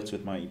not blitz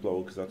with Mighty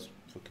Blow because that's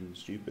fucking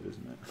stupid,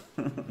 isn't it?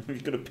 You're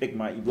going to pick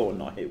Mighty Blow and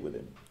not hit with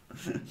him.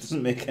 It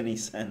doesn't make any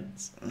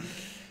sense.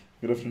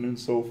 Good afternoon,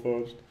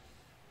 Soulforged.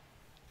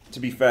 To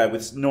be fair,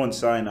 with no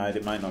cyanide,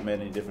 it might not make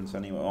any difference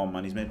anyway. Oh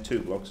man, he's made 2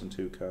 blocks and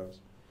 2 cars.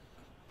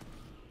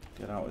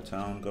 Get out of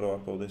town, got to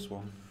upload this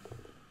one.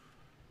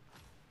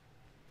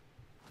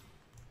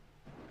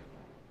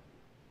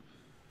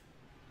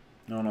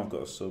 No, I've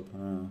got a sub.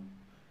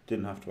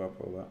 Didn't have to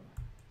upload that.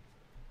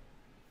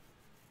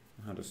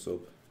 I had a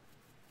sub.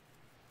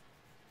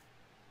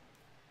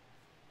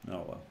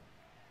 Oh well.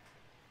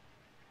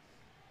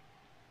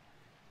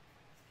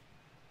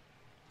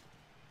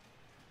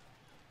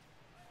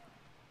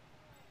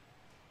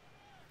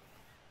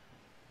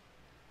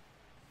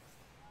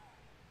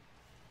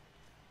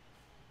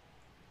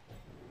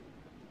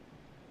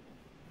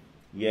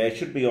 Yeah, it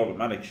should be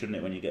automatic, shouldn't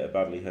it, when you get a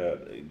badly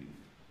hurt?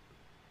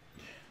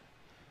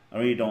 I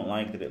really don't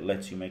like that it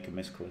lets you make a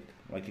misclick.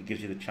 Like, it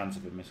gives you the chance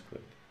of a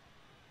misclick.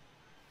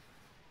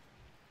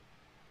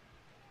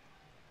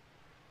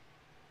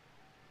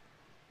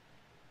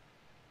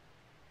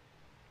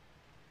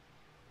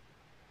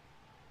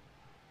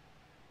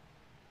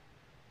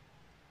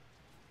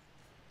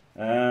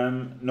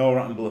 No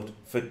Rat and Blood.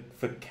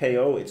 For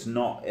KO, it's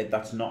not.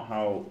 That's not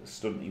how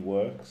Stunty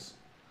works.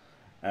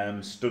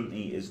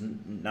 Stunty is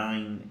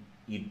 9.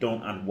 You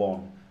don't add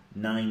 1.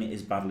 9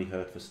 is badly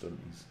hurt for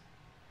Stunties.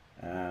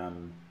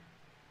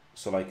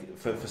 So like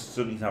for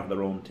Stunties have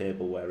their own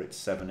table where it's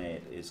 7,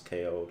 8 is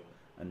KO'd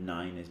and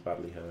 9 is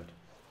badly hurt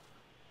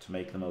to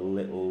make them a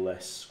little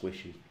less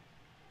squishy,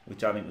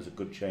 which I think was a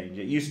good change.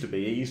 It used to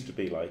be just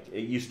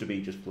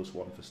 +1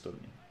 for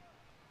Stunty.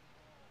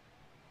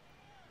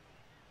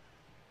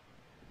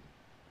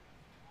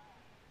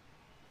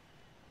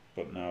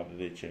 But now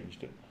they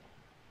changed it.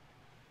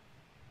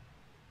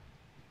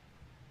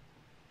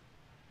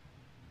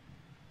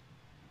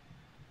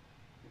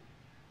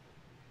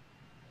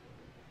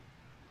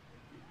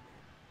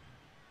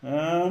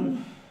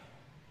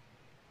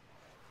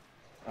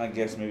 I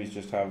guess maybe it's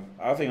just have.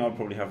 I think I'll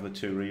probably have the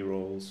 2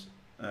 rerolls,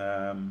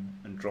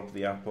 and drop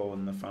the Apo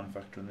and the fan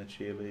factor and the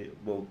cheerleader.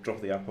 Well,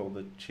 drop the Apo,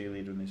 the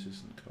cheerleader, and the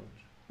assistant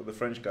coach. But the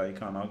French guy, you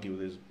can't argue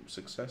with his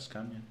success,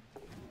 can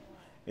you?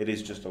 It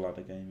is just a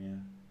ladder game, yeah.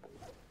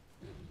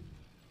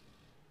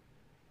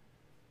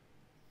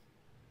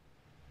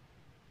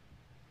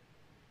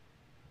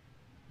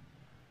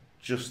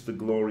 Just the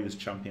glorious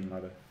champion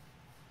ladder.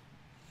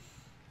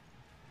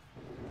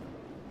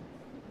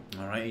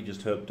 Alright, he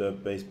just herped a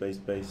base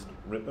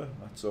Ripper.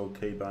 That's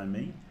okay by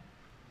me.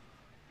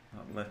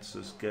 That lets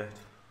us get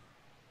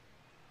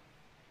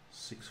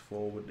 6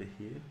 forward to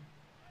here.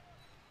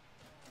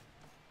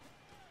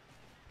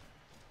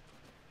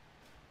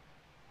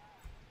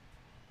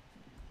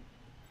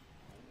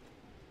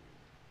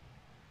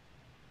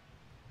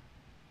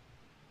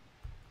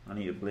 I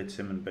need to blitz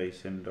him and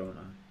base him, don't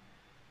I?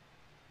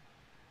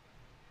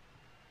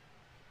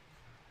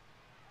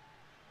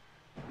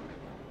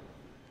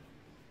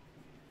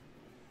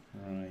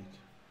 Right.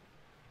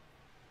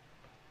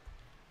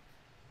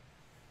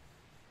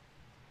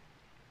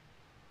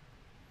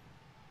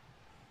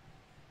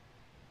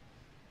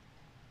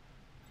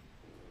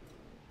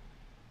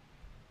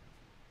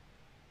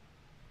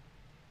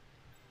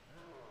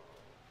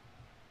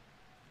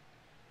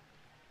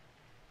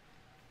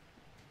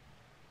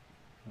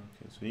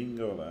 Okay, so he can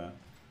go there.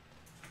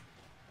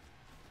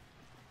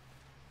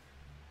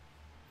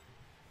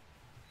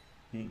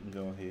 He can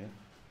go here.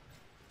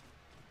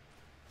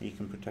 He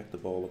can protect the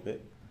ball a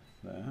bit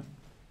there.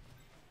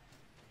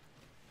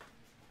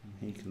 And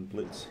he can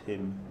blitz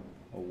him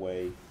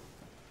away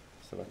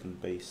so I can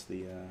base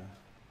the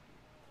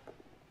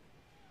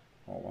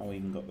oh wow, he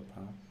even got the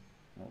power.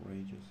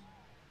 Outrageous.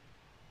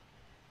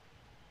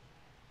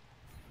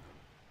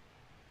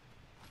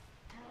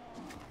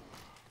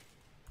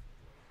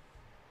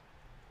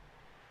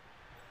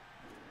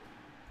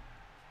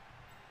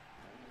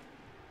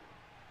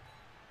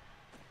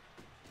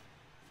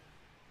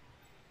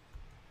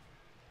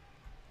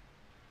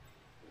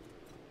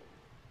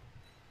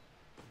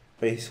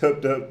 Base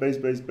up, down, base.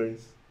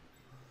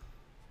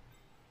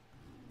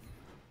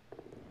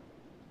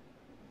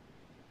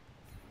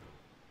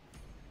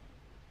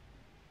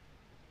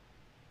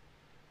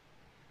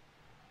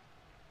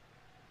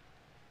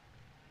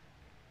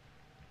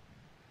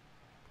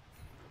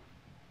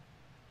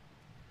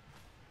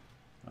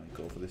 I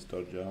go for this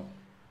dodge out.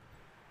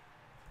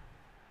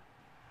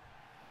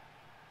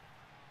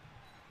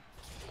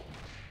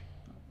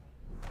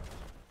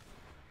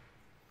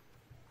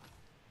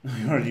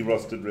 I already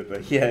rostered Ripper.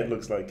 Yeah, it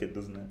looks like it,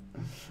 doesn't it?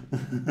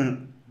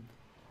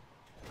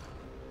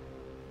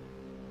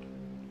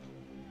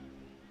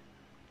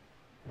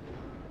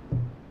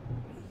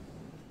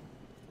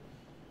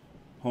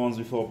 Horns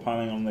before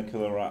piling on the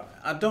killer rat.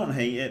 I don't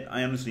hate it.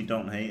 I honestly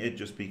don't hate it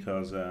just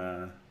because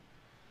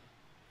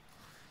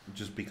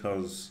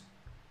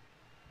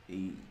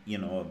you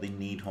know, they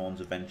need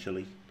horns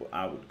eventually. But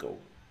I would go.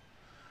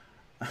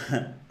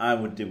 I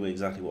would do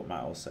exactly what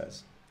Matto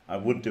says.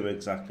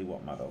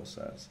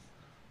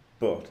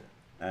 But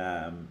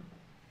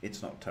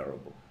it's not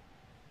terrible.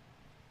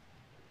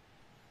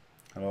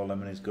 Hello,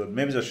 Lemon is good.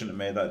 Maybe I shouldn't have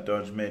made that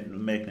dodge,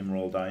 making him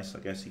roll dice. I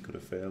guess he could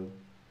have failed.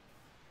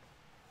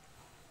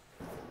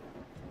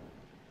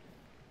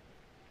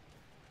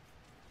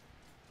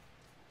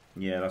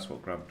 Yeah, that's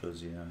what grab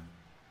does, yeah.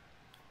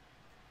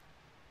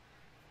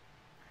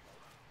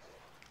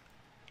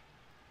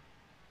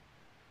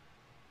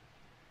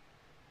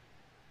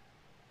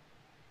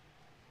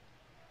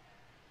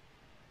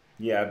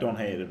 Yeah, I don't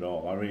hate it at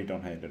all. I really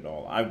don't hate it at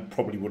all. I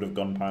probably would have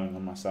gone piling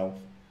on myself.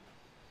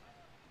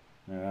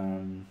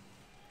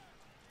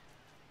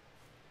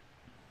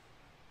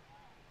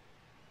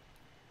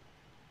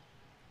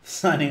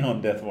 Signing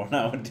on Death Warrant,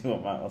 I would do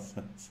what Matt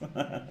says.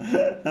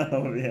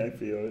 I'll be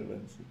happy for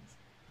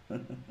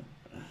it,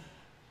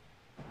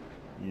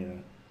 yeah.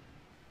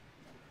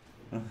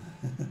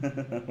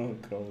 Oh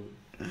god.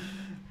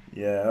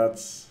 Yeah,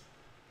 that's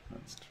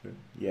true.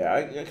 Yeah,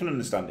 I can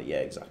understand it. Yeah,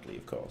 exactly.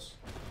 Of course.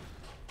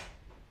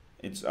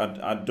 It's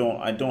I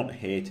don't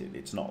hate it.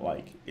 It's not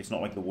like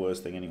the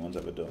worst thing anyone's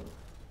ever done.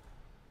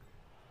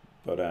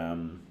 But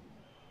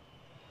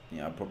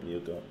yeah, I probably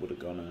would have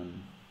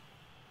gone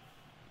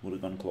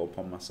claw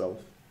upon myself.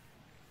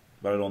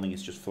 But I don't think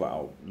it's just flat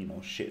out, you know,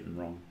 shit and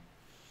wrong.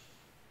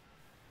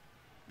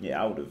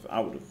 Yeah, I would have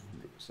 100%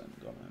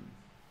 gone.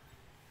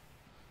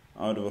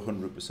 I would have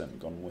 100%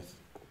 gone with.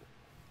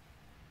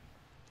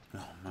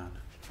 Oh man,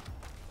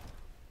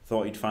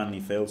 thought he'd finally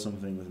failed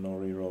something with no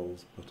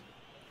rerolls, but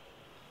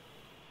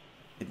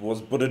it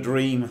was but a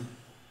dream.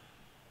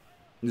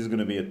 This is going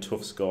to be a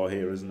tough score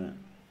here, isn't it?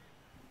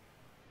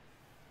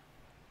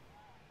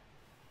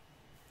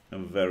 A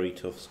very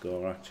tough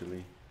score,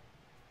 actually.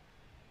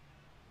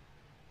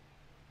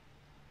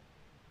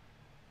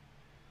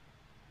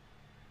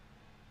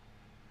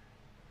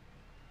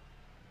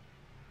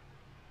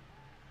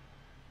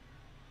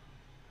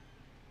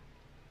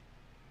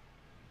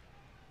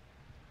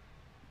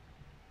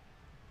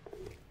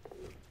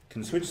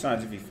 Can switch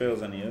sides if he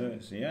fails any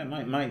others. Yeah,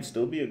 it might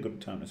still be a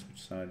good time to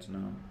switch sides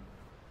now.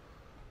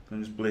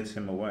 Can just blitz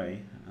him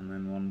away, and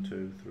then 1,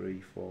 2, 3,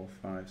 4,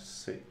 5,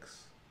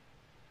 6.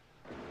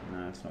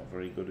 Nah, it's not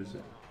very good, is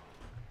it?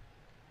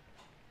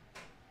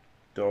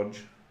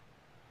 Dodge.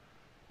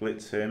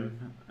 Blitz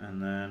him,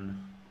 and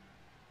then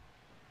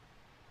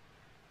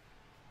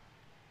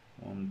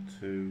 1,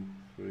 2,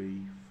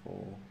 3,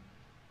 4.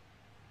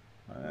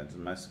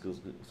 My skills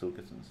still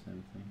getting the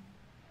same thing.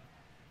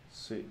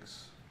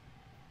 6.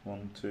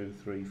 1, 2,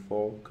 3,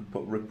 4. Can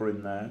put Ripper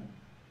in there.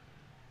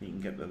 He can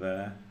get to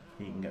there.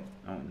 He can get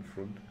out in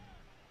front.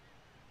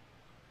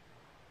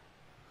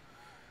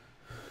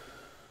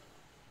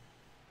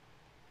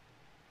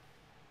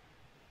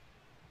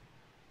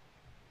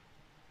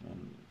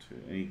 One, two.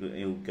 And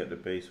he'll get the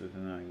base with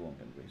him. No, he won't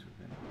get the base with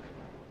him.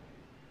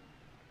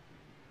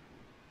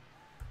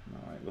 No,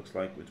 it looks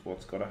like it's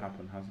what's got to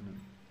happen, hasn't it?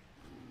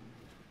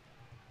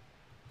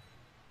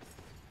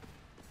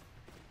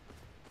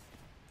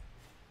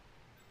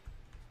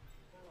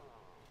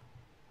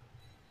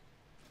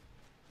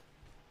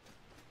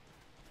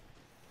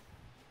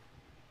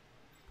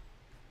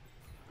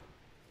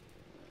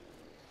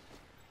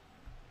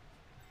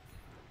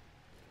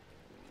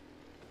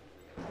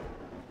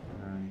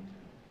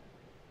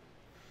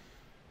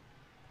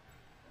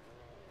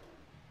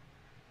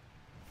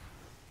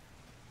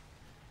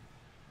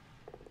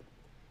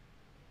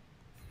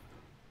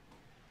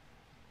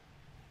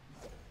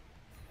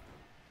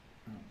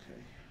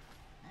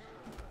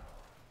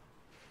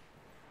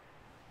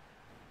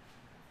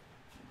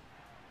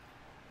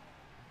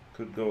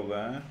 Could go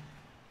there.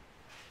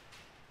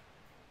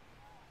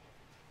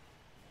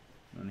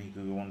 And he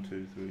could go 1,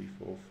 2, 3,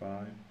 4,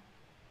 5.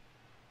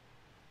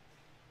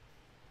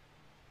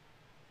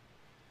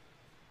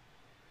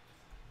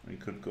 Or he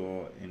could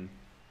go in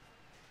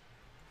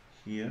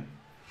here.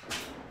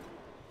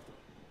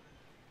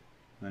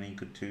 Then he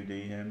could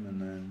 2D him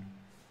and then...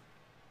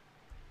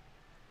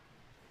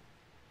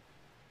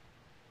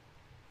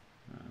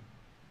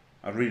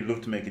 I'd really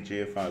love to make a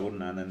GFI,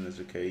 wouldn't I? And then there's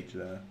a cage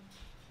there.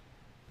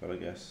 But I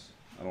guess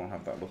I don't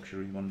have that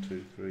luxury. 1,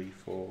 2, 3,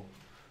 4,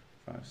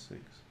 5, 6.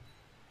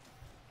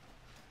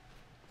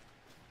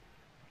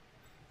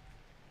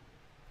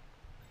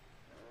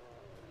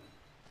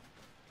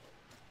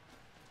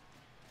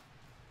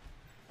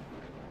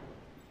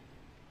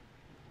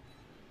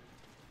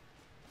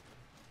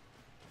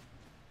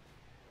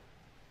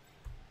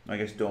 I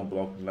guess don't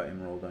block and let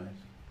him roll dice.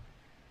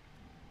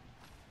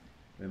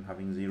 Him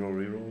having 0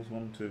 rerolls.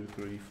 1, 2,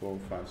 3, 4,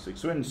 5, 6.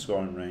 So in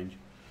scoring range.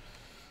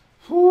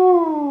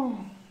 Whew.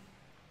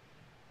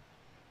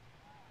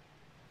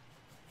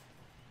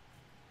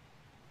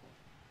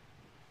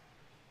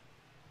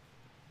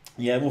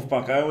 Yeah,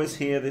 Wolfpack, I always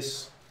hear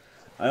this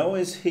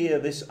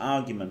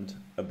argument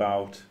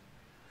about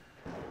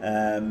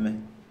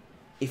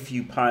if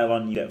you pile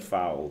on you get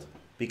fouled.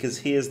 Because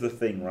here's the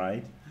thing,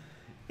 right?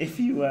 If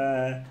you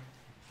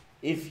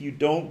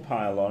don't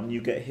pile on,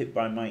 you get hit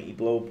by Mighty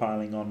Blow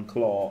piling on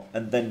Claw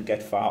and then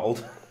get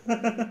fouled.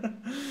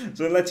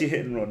 So it lets you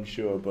hit and run,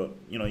 sure, but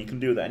you know you can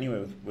do that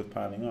anyway with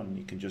piling on.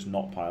 You can just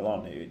not pile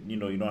on. You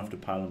know you don't have to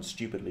pile on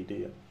stupidly, do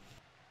you?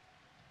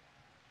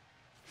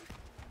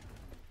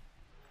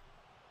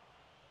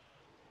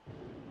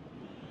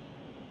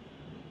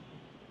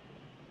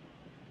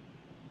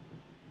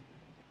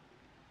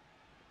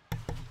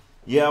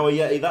 Yeah, well,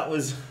 yeah, that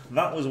was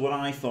what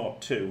I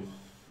thought too.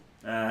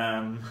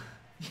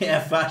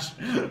 Yeah,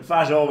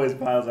 Fash always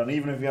piles on,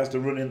 even if he has to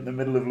run in the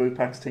middle of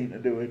Lupak's team to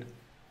do it.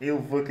 He'll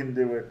fucking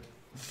do it.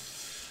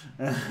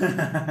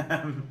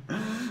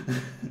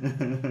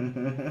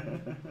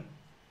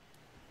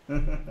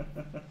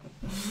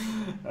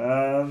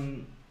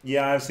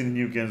 Yeah, I've seen the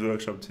New Games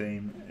Workshop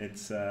team.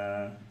 It's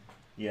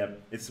yeah,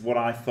 it's what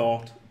I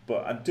thought,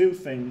 but I do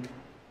think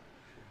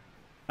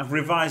I've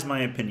revised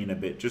my opinion a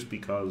bit just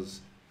because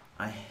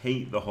I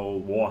hate the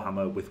whole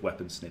Warhammer with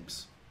weapon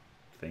snips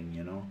thing,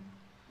 you know.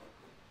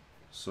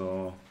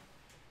 So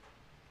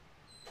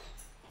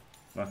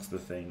that's the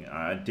thing.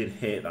 I did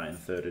hate that in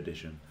 3rd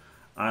edition.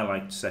 I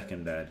liked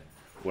 2nd ed,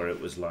 where it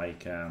was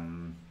like I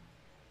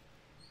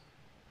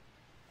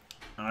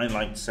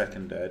liked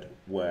 2nd ed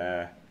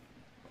where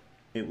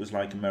it was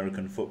like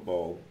American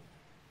football,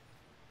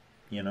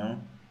 you know?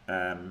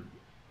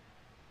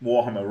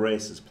 Warhammer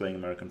Racers playing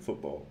American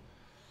football.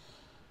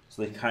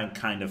 So they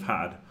kind of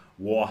had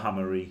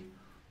Warhammery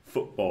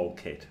football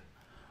kit.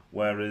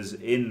 Whereas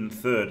in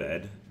 3rd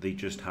ed, they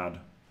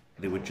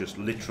were just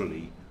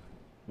literally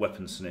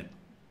weapon snip.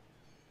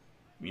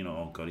 You know,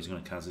 oh god, he's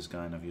going to cast this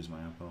guy and I've used my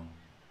apple.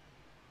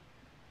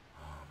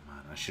 Oh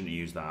man, I shouldn't have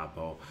used that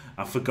apple.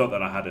 I forgot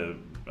that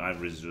I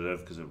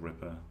reserved because of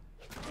Ripper.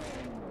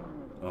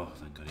 Oh,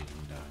 thank god he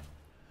didn't die.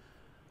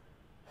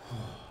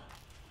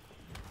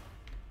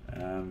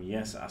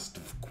 Yes,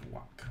 Astov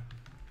Quack.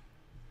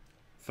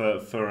 For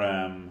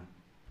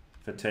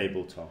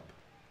tabletop.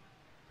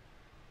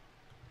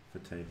 For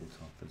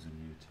tabletop, there's a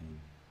new team.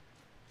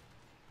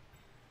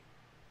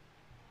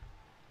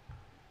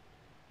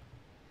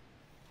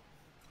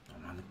 Oh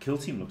man, the kill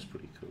team looks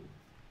pretty cool.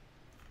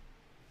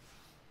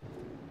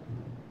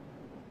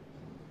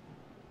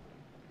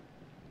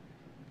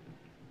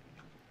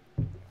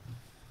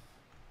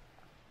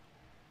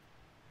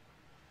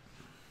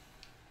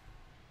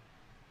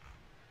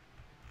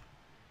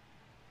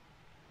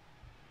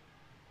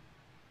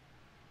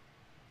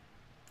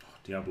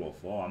 Diablo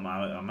 4,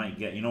 I might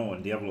get, you know,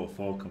 when Diablo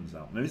 4 comes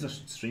out, maybe I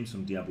should stream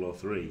some Diablo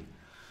 3,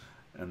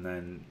 and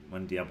then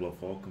when Diablo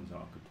 4 comes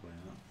out I could play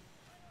that.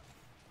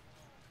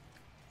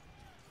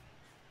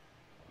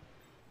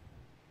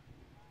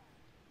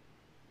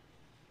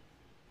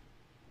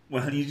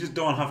 Well, you just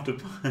don't have to,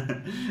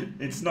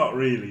 it's not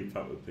really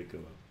Papa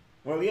Piccolo.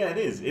 Well, yeah, it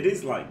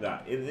is like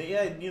that.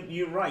 Yeah,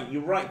 you're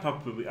right,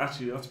 Papa,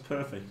 actually that's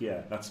perfect,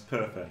 yeah, that's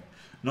perfect.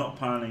 Not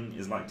piling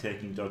is like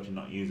taking dodge and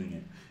not using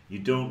it. You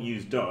don't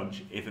use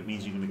dodge if it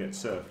means you're going to get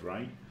surfed,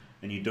 right?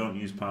 And you don't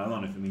use pile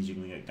on if it means you're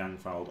going to get gang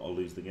fouled or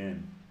lose the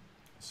game.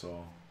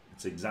 So,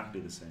 it's exactly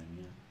the same,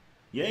 yeah.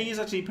 Yeah, he is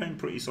actually playing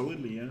pretty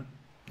solidly, yeah.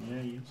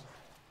 Yeah, he is.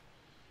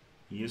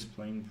 He is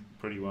playing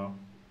pretty well.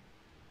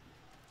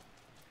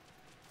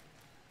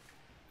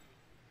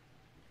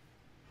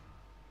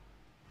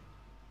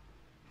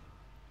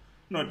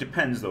 No, it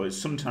depends though.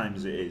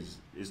 Sometimes it is,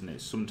 isn't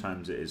it?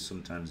 Sometimes it is,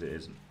 sometimes it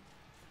isn't.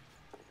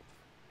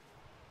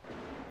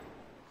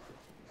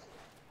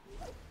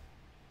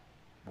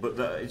 But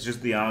it's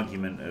just the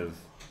argument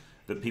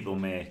that people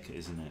make,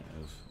 isn't it?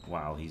 Of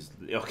wow, he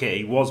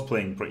was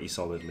playing pretty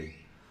solidly.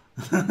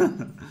 This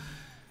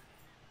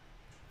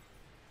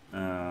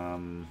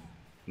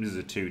is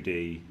a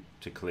 2D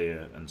to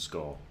clear and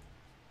score.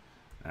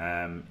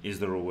 Is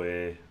there a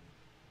way?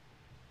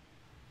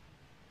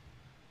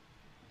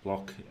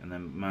 Block and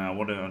then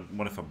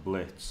what if I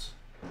blitz?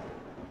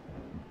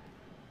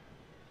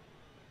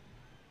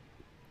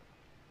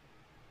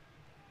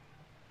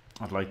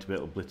 I'd like to be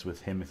able to blitz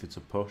with him if it's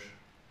a push.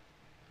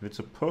 If it's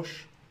a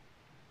push,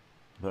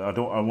 but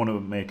I want to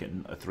make it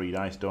a 3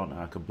 dice, don't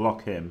I? I could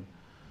block him,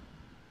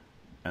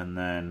 and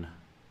then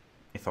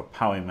if I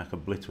power him, I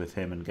could blitz with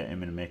him and get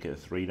him in and make it a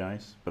 3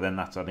 dice. But then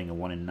that's adding a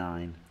 1 in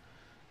 9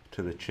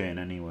 to the chain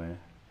anyway.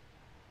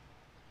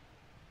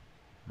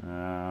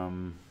 I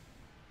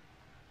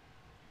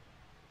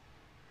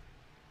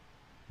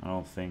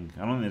don't think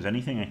there's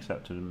anything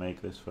except to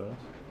make this first.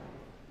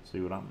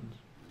 See what happens.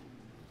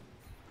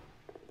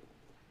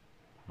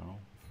 Oh.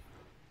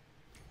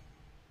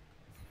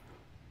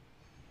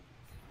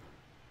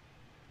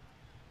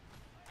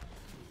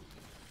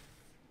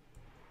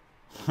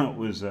 That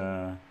was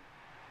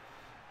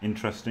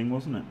interesting,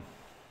 wasn't it?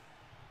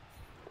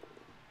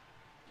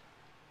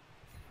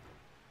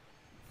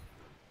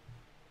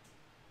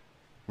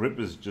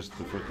 Ripper's just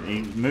the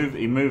freaking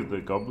he moved the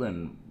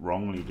goblin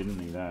wrongly, didn't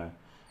he? There,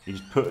 he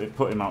just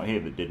put him out here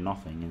that did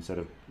nothing instead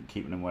of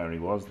keeping him where he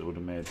was. That would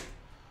have made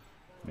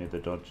the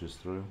dodges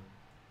through.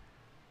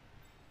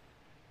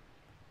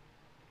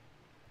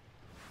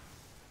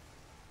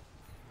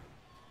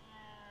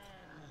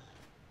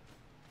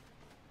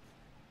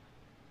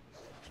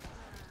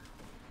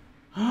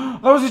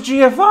 That was a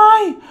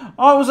GFI!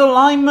 Oh, it was a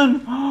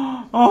lineman!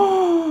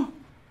 Oh!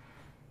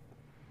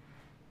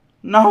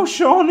 No,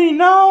 Shawnee,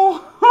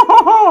 no!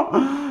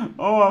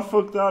 Oh, I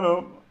fucked that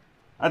up.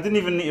 I didn't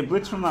even need a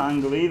blitz from that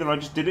angle either. I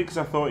just did it because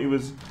I thought he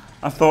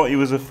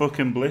was a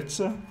fucking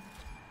blitzer.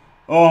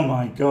 Oh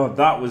my god,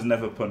 that was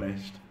never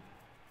punished.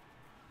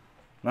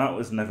 That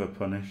was never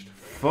punished.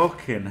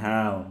 Fucking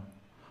hell.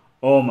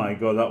 Oh my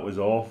god, that was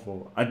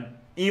awful.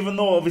 Even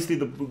though obviously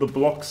the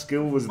block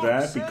skill was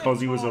there because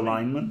he was a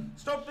lineman.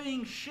 Stop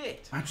being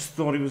shit. I just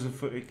thought he was a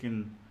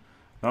fucking...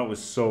 That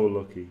was so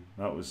lucky.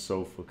 That was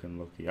so fucking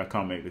lucky. I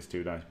can't make this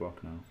 2 dice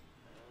block now.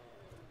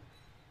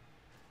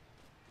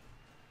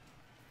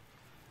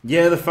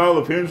 Yeah, the foul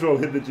appearance roll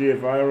hit the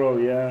GFI roll.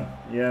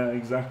 Yeah,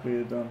 exactly.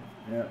 It done.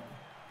 Yeah.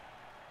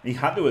 He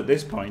had to at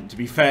this point. To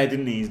be fair,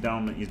 didn't he? He's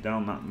down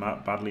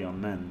that badly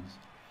on men's.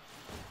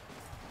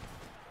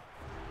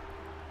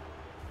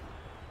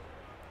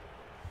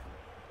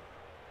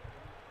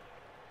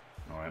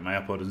 Alright, my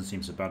upload doesn't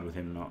seem so bad with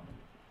him not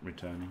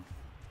returning.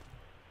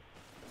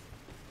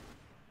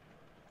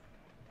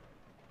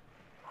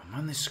 Oh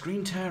man, this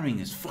screen tearing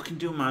is fucking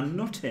doing my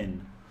nut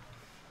in.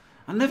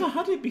 I never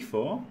had it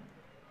before.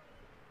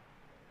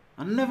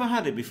 I never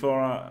had it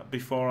before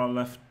I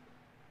left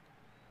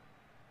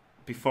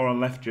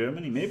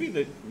Germany. Maybe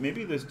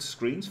the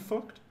screen's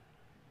fucked.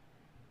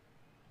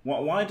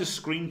 Why does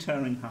screen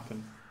tearing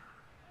happen?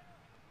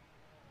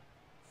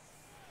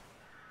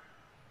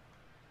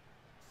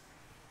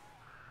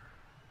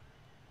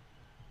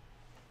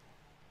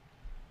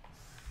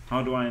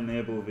 How do I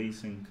enable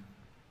VSync?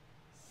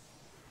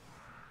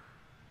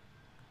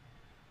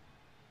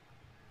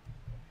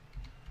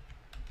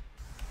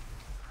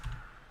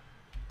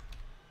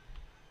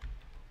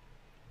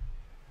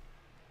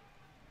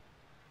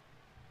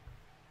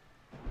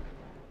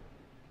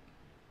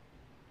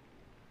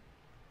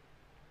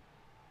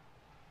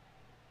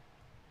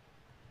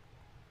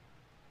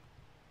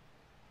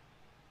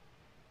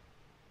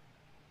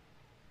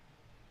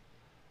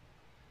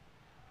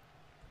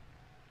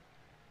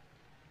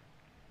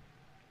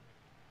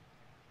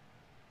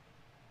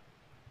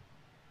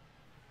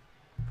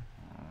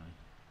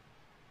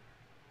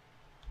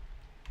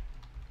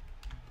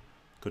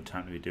 Good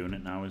time to be doing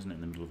it now, isn't it?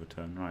 In the middle of a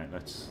turn, right?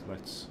 Let's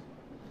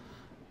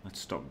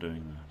stop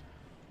doing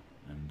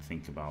that and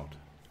think about.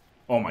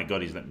 Oh my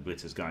God, he's letting me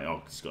blitz his guy.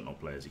 Oh, he's got no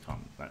players. He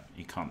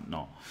can't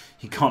not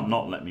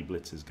let me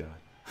blitz his guy.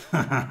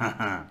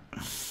 Now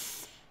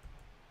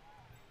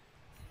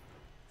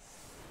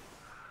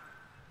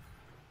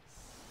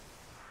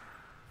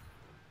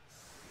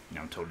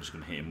I'm totally just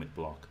going to hit him with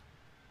block,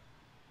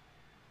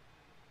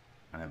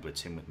 and then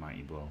blitz him with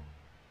mighty blow.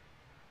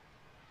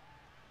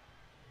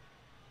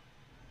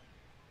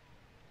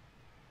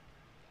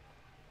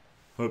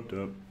 Hooked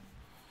up.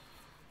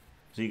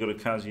 Has he got a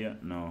Kaz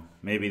yet? No.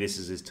 Maybe this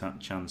is his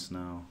chance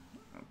now.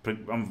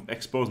 I'm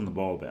exposing the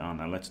ball a bit, aren't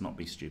I? Let's not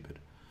be stupid.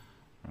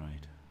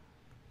 Right.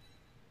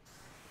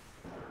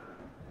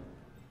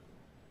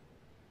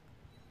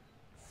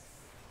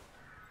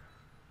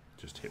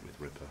 Just hit with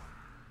Ripper.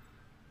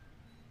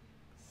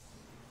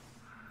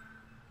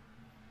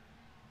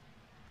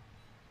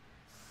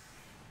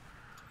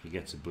 If he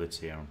gets a blitz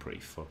here, I'm pretty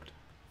fucked.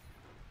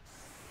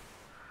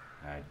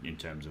 In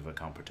terms of I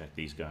can't protect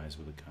these guys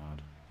with a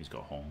card. He's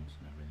got horns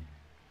and everything.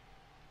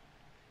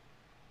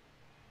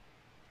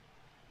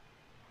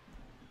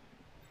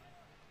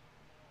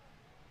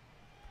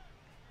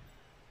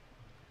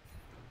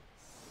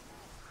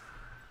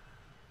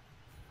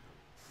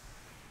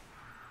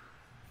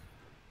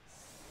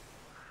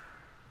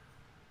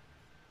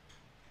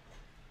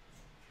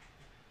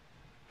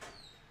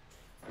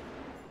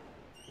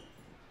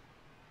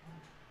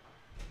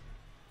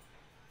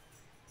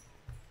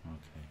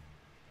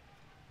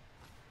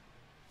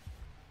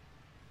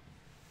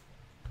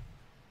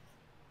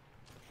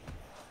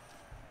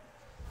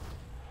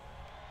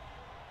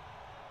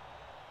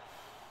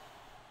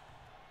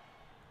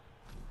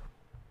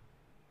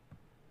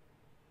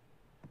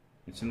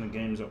 It's in the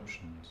game's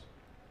options.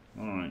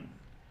 Alright.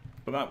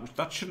 But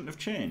that shouldn't have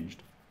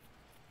changed.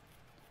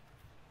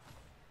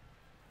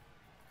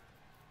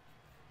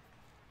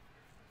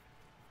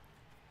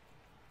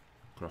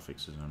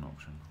 Graphics is an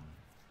option.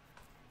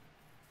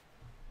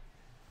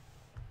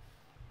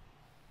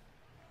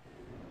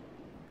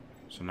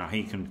 So now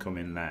he can come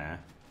in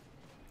there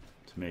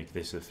to make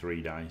this a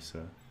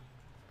 3-dicer.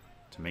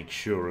 To make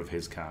sure of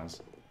his Kaz.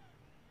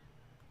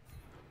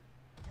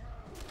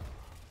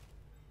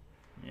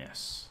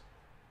 Yes.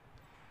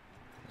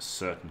 A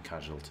certain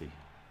casualty.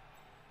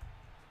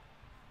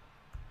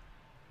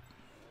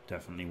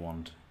 Definitely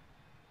want.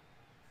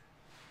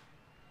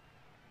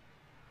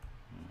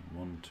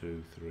 1,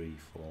 2, 3,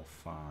 4,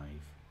 5.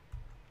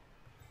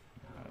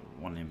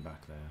 Want him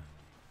back there.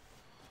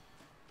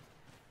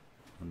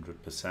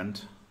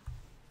 100%.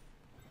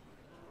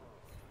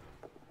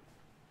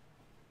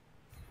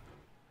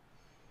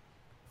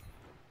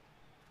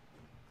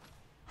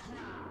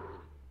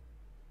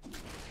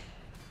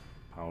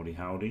 Howdy,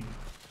 howdy.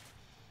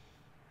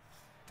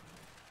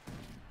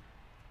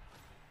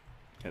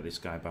 Get this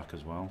guy back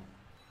as well.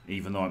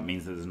 Even though it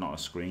means that there's not a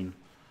screen.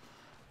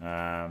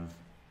 I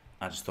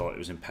just thought it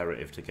was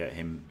imperative to get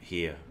him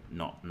here,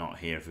 not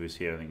here. If he was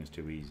here, I think it's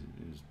too easy.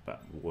 It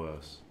was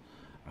worse.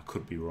 I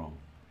could be wrong.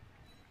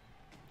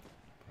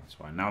 That's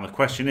fine. Now the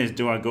question is,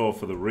 do I go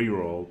for the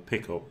reroll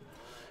pickup,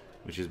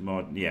 which is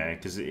more, yeah,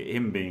 because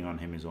him being on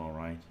him is all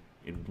right.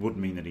 It would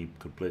mean that he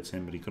could blitz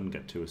him, but he couldn't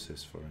get 2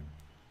 assists for him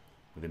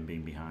with him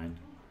being behind.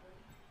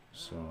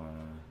 So,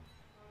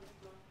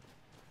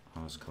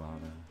 how's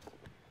Colada?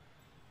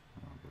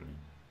 Oh, brilliant.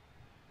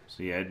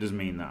 So yeah, it does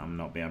mean that I'm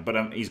not behind,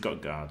 but he's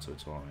got guard, so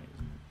it's all right,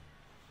 isn't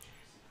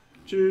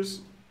it?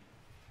 Cheers.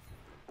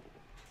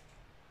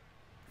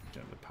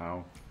 Get the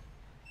pow.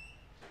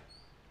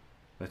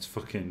 Let's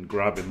fucking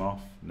grab him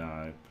off.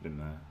 No, put him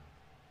there.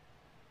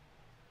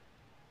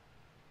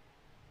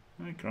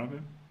 Right, grab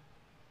him.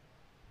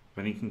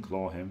 Then he can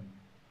claw him,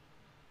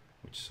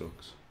 which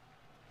sucks.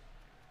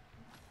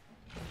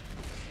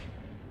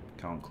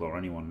 can't claw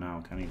anyone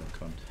now, can he, the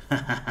cunt?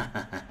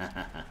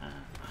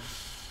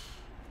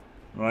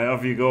 Right,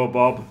 off you go,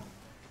 Bob.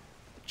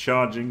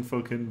 Charging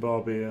fucking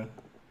Bob here.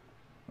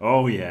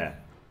 Oh, yeah.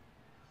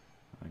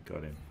 I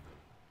got him.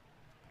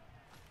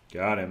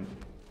 Got him.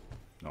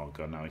 Oh,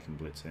 God, now he can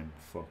blitz him.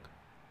 Fuck.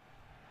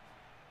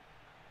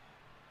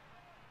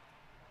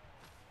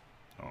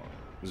 Oh,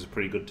 this is a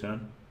pretty good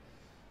turn.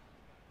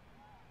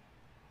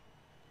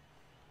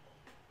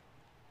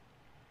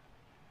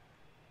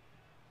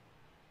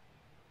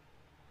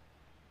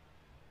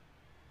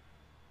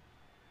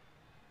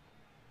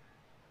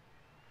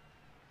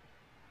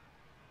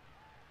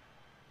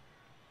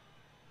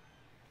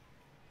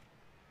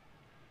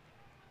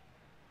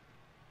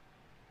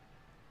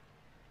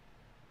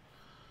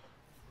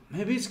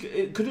 Maybe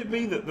could it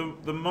be that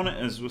the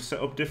monitors were set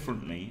up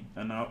differently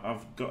and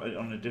I've got it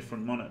on a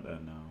different monitor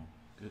now?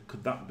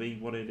 Could that be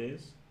what it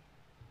is?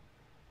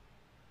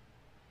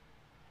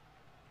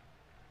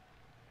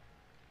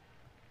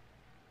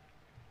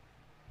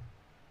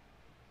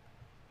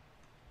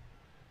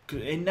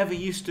 It never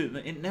used to.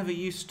 It never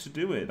used to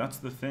do it. That's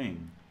the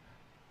thing.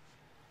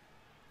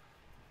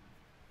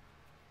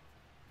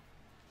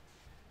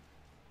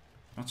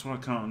 That's what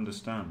I can't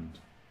understand.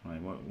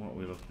 Right, what are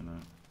we looking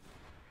at?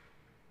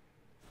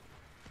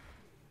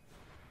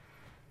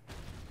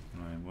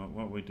 Right,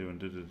 what are we doing?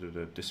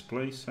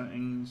 Display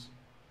settings.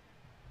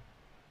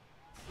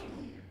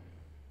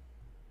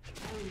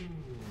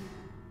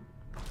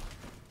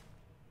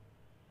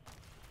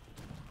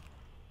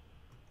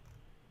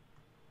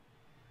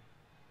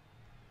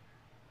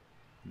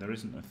 There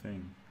isn't a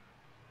thing.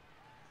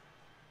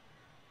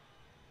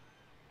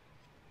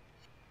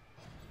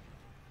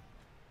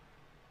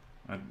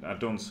 I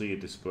don't see a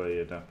display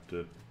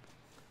adapter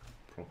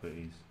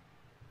properties.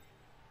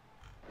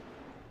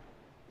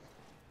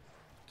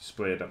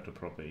 Display adapter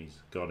properties.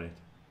 Got it.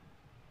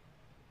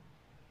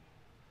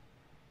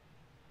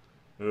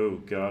 Oh,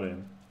 got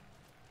him.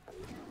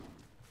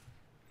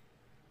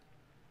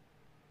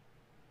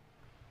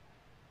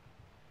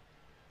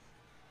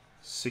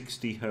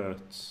 $60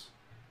 Hz.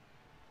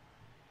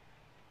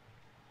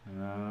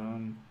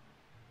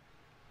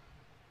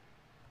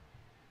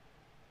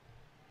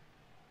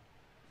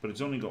 But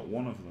it's only got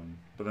one of them.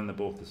 But then they're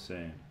both the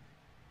same.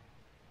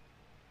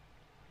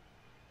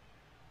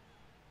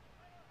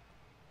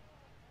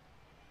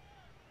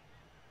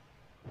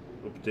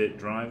 Update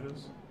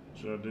drivers.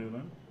 Should I do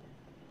that?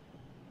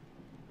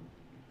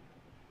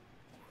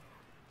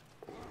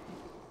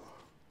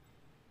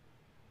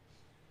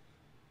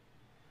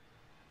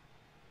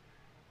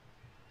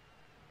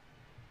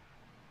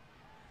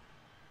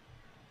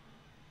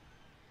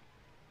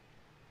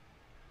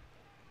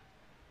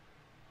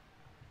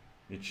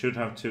 It should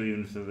have two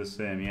even if they're the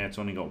same. Yeah, it's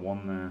only got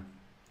one there.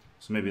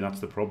 So maybe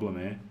that's the problem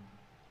here.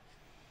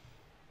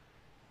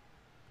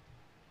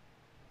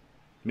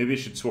 Maybe I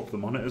should swap the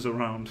monitors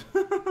around.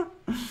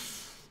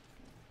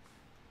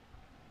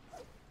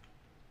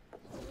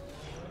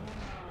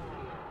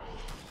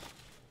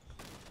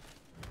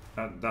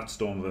 That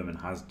Storm Vermin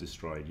has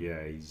destroyed.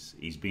 Yeah,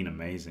 he's been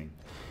amazing.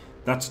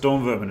 That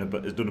Storm Vermin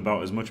has done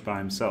about as much by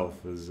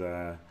himself as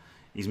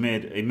he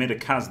made a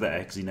Kaz there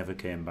because he never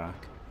came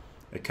back.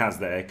 A Kaz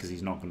there because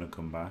he's not going to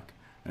come back,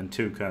 and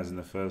two Kaz in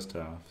the first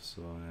half.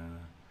 So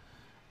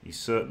he's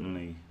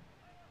certainly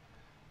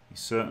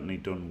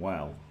done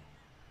well.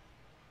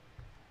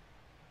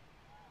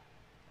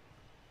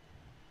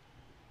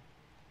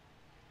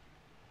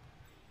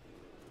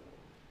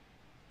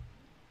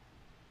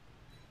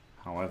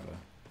 However,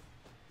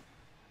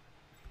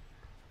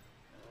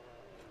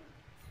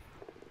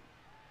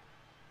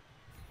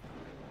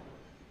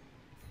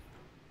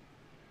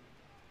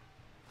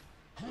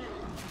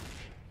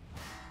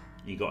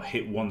 he got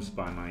hit once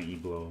by Mighty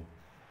Blow.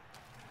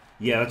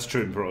 Yeah, that's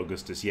true in Pro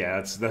Augustus.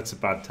 Yeah, that's a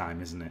bad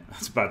time, isn't it?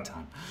 That's a bad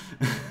time.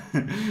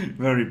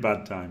 Very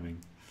bad timing.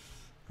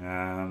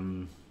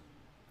 Right,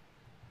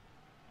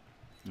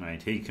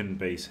 he can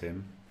base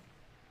him.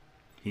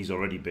 He's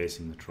already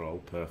basing the troll.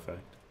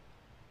 Perfect.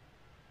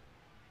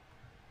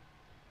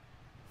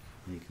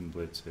 He can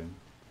blitz him.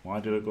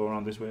 Why did I go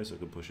around this way? So I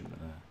could push him to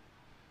there.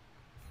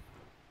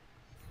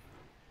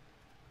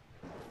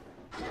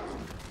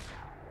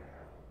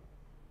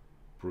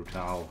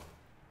 Brutal.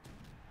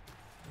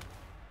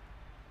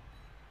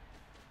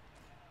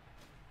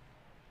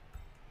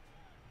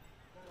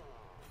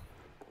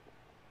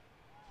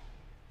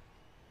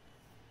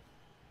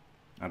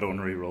 I don't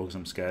want to reroll because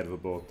I'm scared of a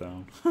board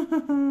down.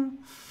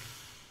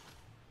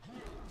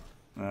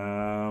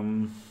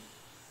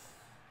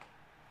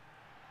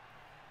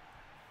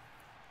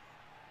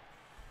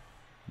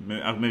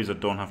 Maybe I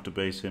don't have to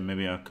base him.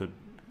 Maybe I could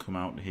come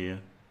out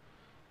here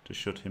to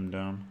shut him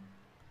down.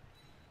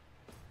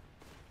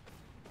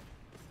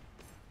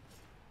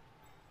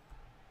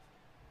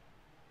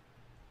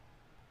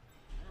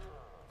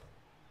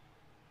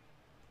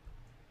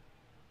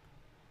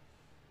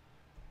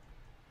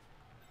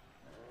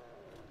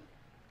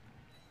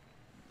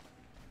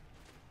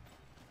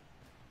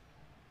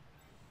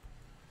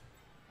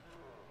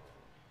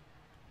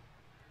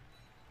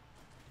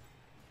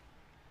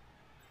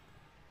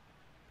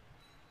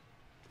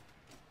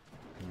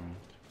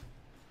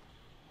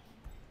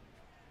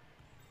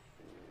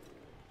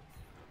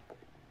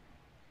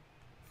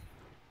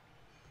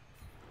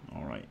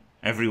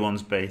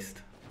 Everyone's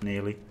based,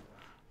 nearly.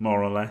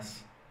 More or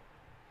less.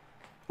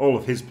 All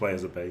of his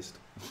players are based.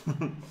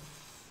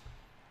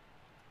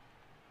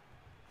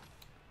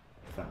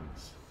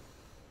 Thanks.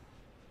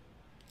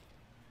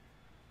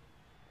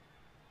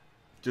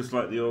 Just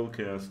like the old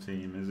Chaos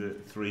team, is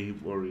it? 3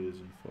 warriors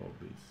and 4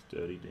 beasts.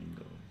 Dirty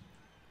dingoes.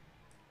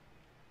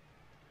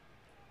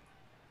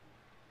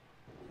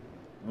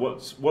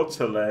 What's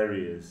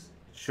hilarious,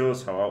 it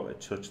shows how out of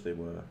touch they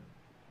were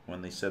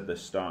when they said they're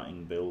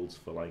starting builds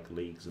for like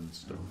leagues and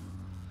stuff.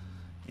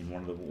 In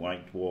one of the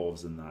White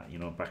Dwarves and that, you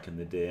know, back in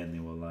the day, and they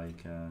were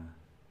like,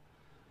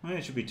 well,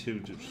 it should be 2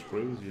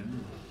 sprues, yeah.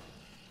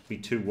 Be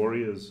 2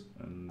 warriors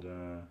and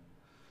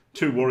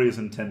 2 warriors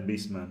and 10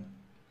 beastmen.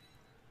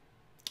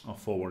 Or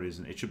 4 warriors,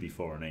 and it should be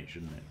 4 and 8,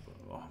 shouldn't it? But,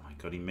 oh my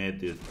god, he made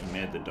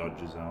the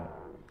dodges out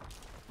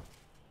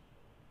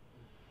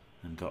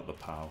and got the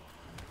POW.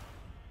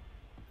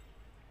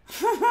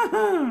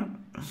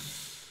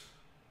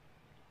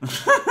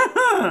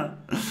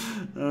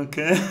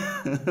 Okay.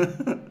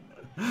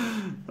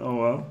 Oh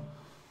well.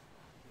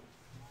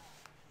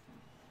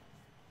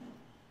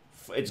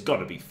 It's got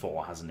to be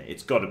 4, hasn't it?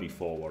 It's got to be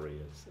 4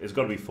 warriors. It's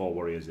got to be 4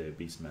 warriors here,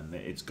 beastmen.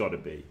 It's got to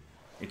be.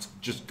 It's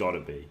just got to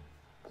be.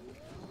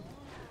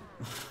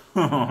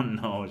 Oh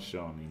no,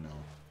 Shawnee,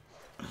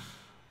 no.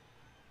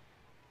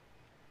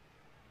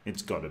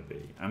 It's got to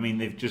be. I mean,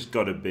 they've just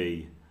got to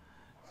be.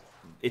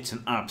 It's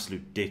an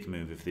absolute dick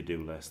move if they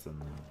do less than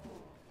that.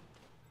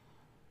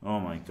 Oh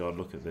my god,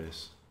 look at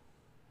this.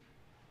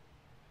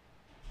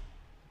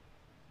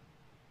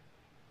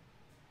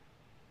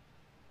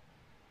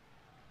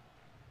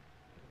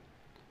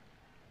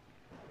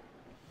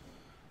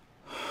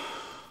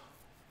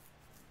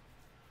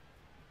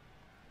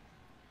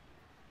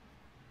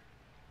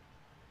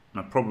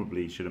 I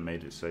probably should have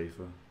made it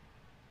safer.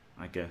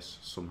 I guess,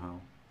 somehow.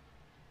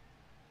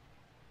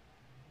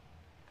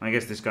 I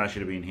guess this guy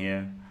should have been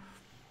here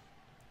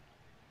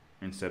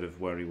instead of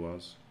where he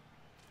was.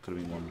 Could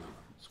have been 1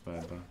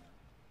 square back.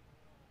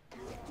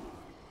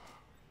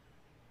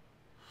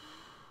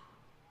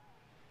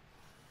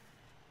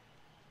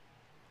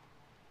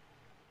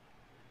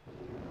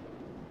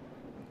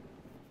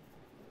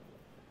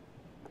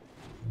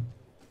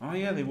 Oh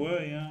yeah, they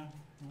were, yeah.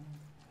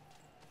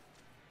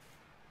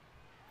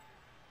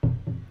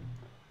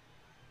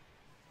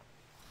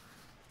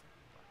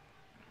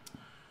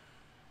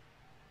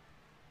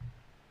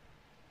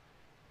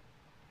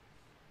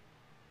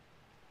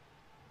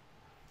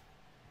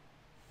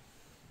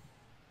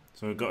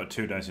 So we've got a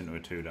 2 dice into a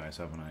 2 dice,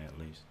 haven't I, at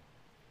least?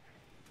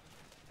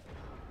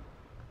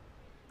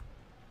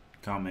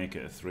 Can't make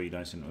it a 3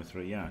 dice into a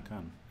 3. Yeah, I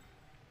can.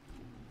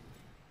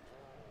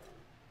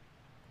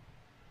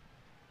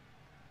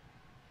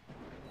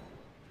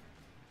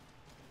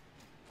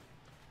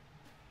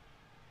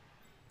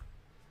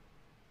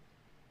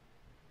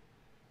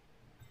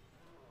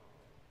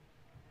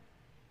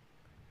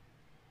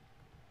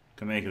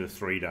 Can make it a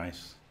 3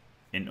 dice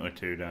into a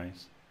 2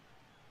 dice.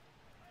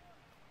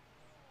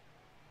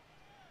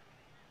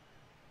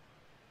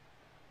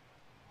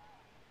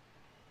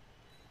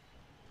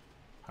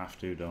 Have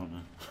to,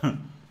 don't I?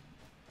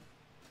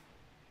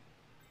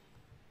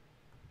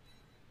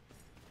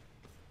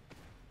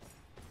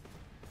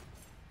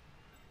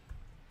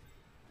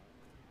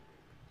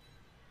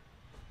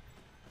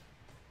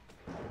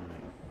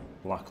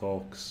 Black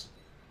Orcs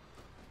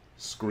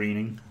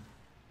screening.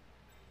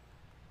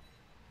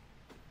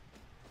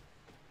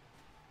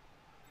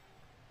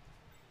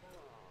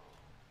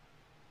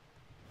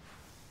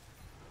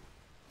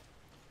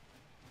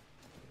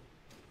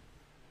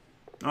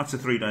 That's a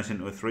 3 dice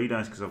into a 3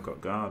 dice because I've got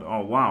guard.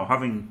 Oh wow,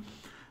 having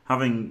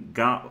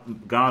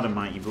guard and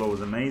mighty blow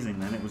was amazing.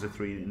 Then it was a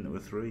 3 into a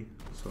 3.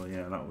 So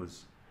yeah, that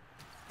was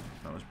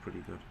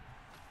pretty good.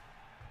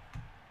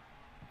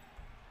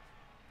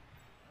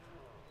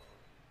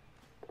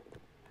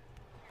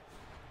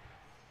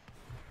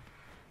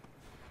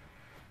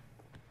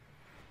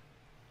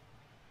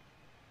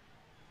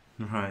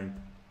 Right.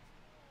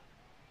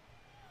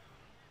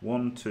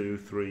 1, 2,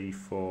 3,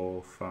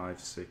 4, 5,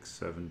 6,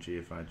 7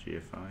 GFI,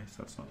 GFI. So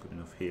that's not good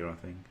enough here, I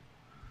think.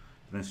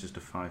 And then it's just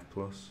a 5+.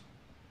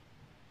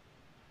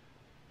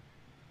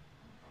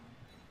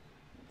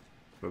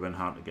 But then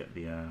hard to get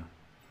the. I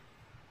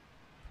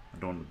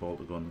don't want the ball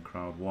to go in the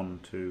crowd.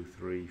 1, 2,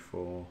 3,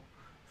 4,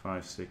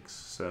 5, 6,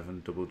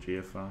 7 double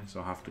GFI.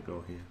 So I have to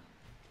go here.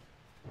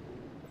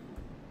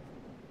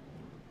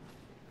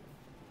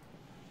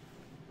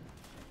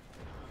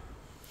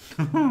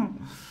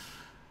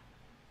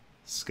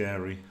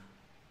 Scary.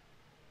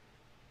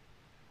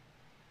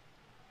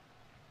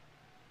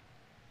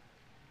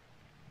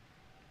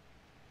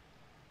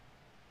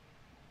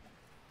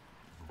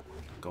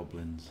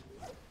 Goblins.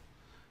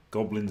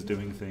 Goblins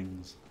doing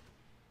things.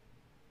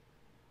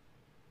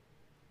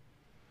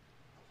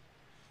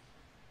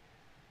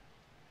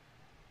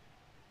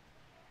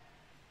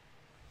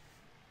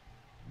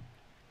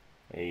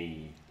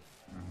 Hey.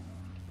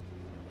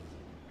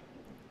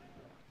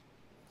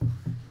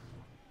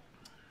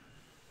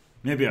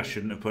 Maybe I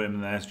shouldn't have put him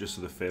in there just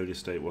so the failure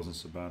state wasn't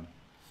so bad.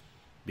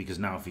 Because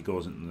now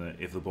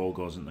if the ball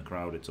goes in the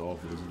crowd, it's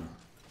awful, isn't it?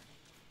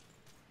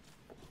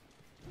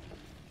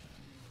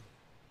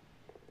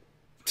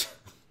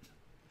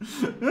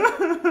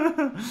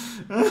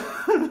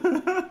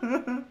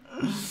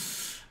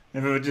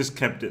 If I just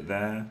kept it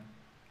there,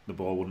 the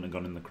ball wouldn't have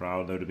gone in the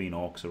crowd. There would have been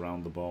orcs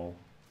around the ball.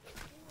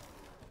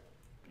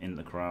 In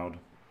the crowd.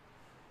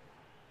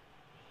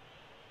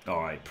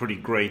 Alright, pretty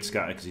great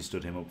scatter because he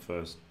stood him up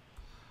first.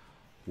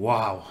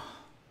 Wow.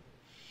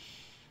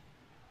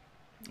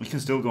 You can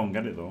still go and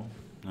get it though.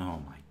 Oh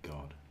my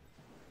god.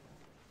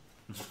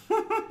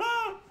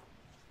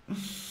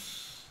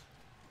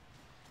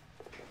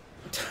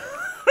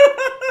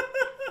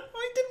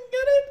 I didn't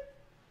get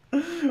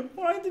it.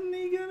 Why didn't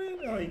he get it?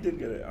 Oh, he did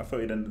get it. I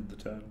thought he'd ended the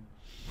turn.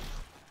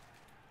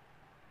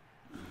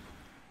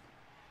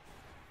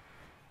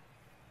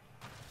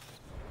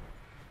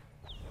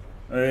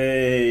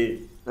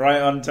 Hey,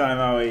 right on time,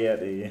 our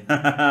Yeti.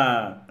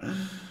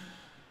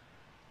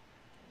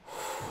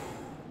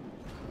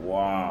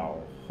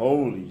 Wow,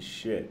 holy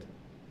shit.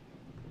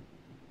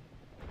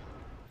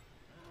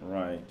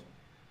 Right.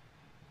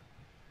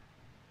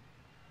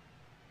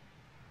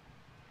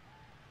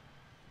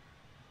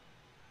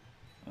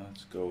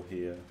 Let's go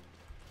here.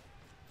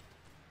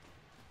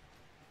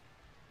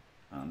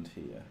 And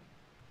here.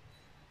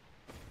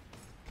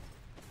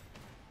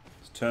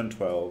 It's turn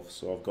 12,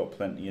 so I've got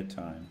plenty of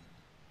time.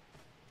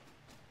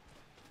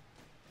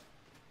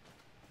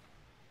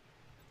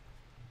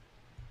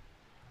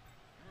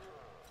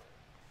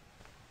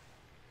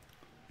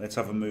 Let's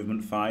have a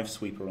movement 5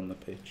 sweeper on the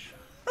pitch.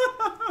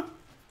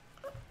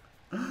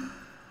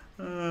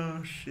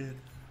 Oh shit.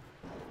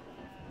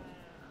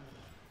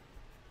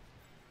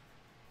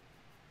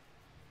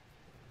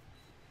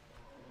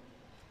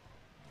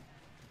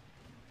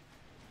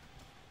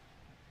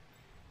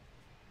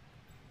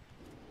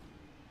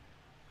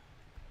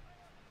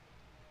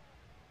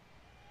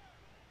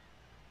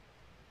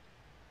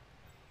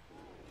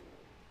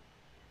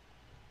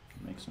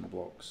 Make some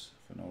blocks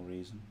for no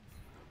reason.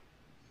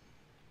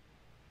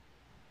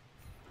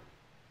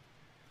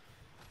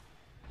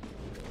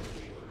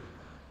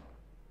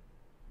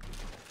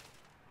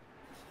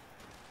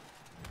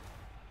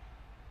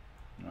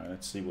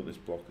 Let's see what this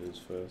block is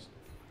first.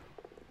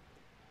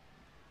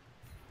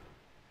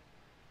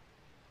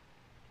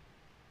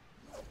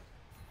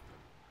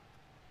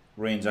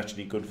 Rain's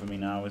actually good for me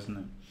now, isn't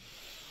it?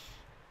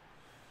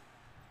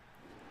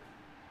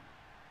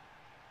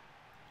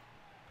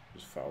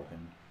 Just foul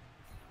him.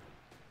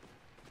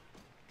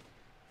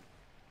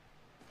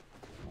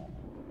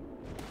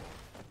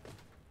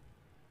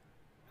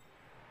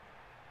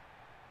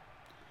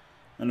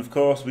 And of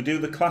course, we do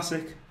the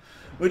classic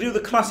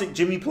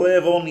Jimmy play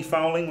of only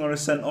fouling where a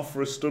sent off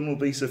for a stun will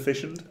be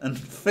sufficient and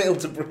fail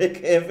to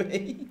break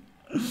AV.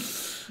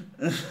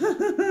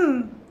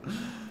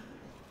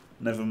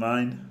 Never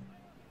mind.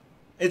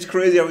 It's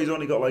crazy how he's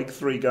only got like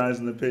 3 guys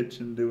on the pitch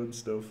and doing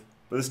stuff.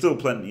 But there's still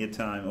plenty of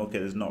time. Okay,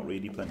 there's not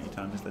really plenty of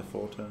time. Is there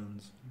 4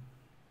 turns?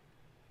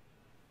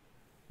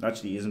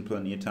 Actually, isn't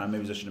plenty of time.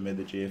 Maybe I should have made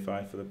the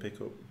GFI for the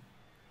pickup.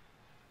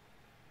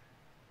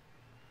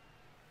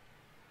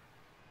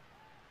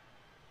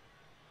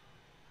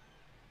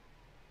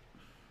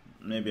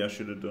 Maybe I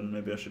should have done.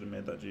 Maybe I should have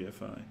made that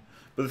GFI.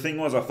 But the thing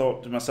was, I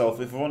thought to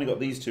myself, if I've only got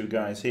these 2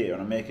 guys here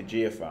and I make a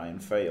GFI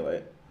and fail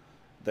it,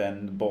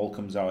 then the ball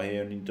comes out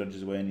here and he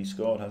dodges away and he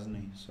scored, hasn't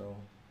he? So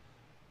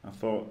I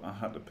thought I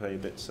had to play a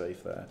bit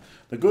safe there.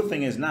 The good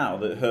thing is now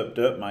that HERP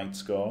DERP might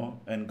score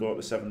and go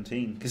to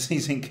 17 because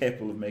he's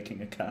incapable of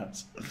making a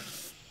cat.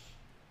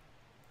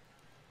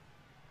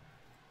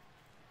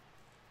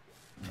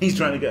 He's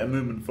trying to get a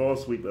movement 4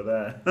 sweeper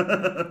there,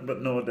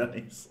 but no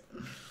dice.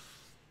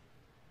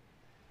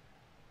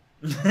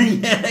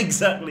 Yeah,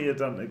 exactly,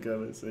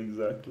 Atlanticus,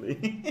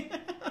 exactly.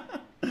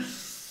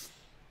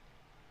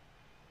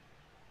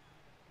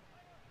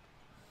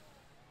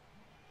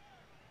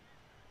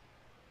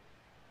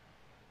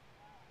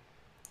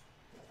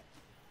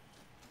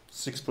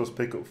 +6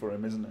 pickup for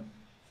him, isn't it?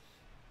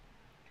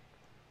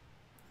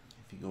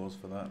 If he goes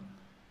for that.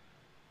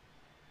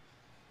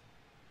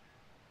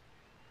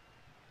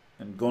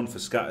 And going for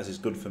scatters is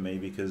good for me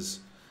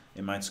because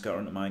it might scatter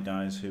into my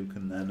guys who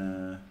can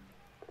then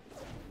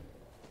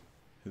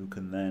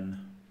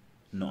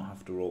not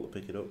have to roll to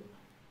pick it up.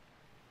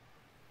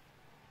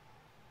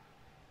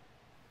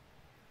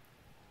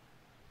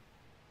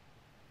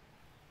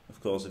 Of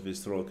course, if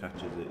his throw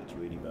catches it, it's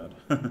really bad.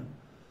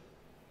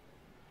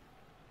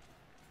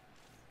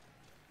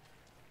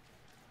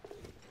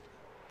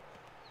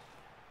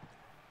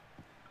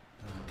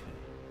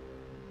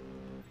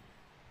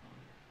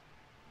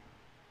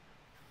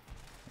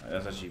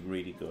 That's actually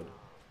really good.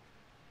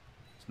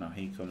 So now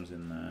he comes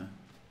in there.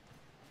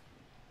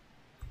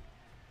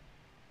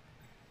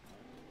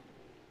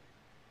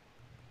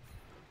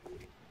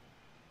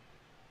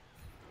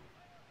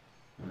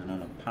 And then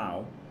on a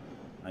POW,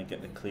 I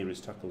get to clear his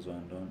tackle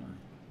zone, don't I?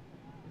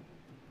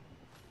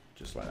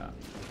 Just like that.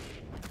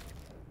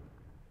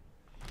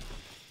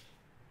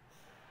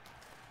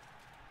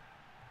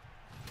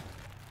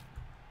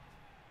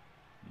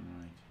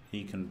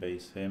 He can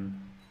base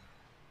him.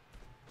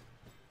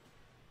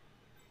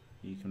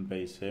 He can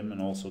base him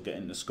and also get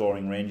into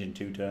scoring range in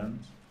 2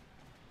 turns.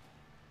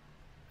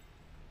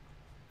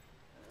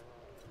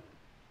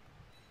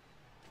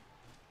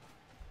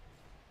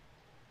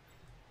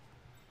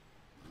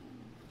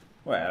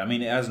 Well, I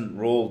mean, it hasn't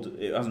rolled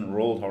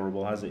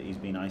horrible, has it? He's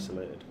been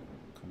isolated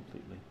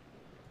completely.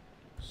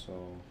 So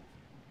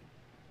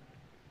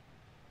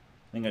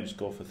I think I just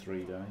go for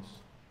 3 dice.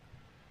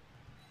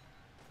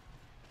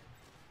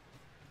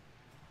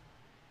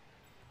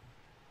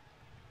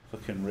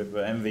 Fucking Ripper,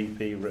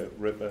 MVP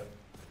Ripper.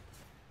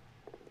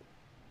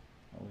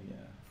 Oh yeah.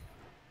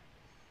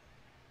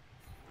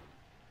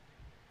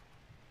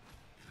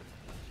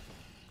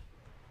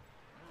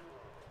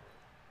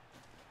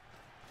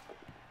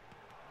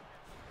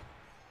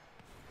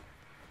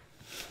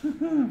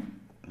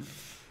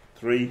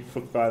 Three,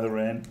 fucked by the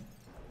rain.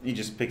 He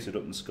just picks it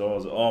up and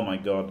scores. Oh my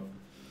god.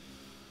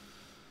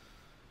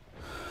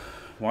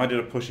 Why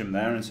did I push him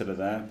there instead of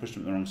there? Pushed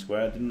him in the wrong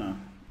square, didn't I?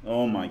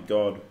 Oh my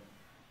god.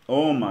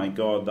 Oh my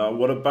god, that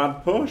what a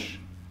bad push.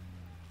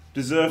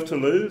 Deserve to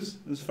lose,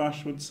 as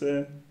Fash would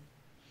say.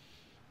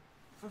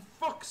 For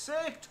fuck's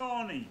sake,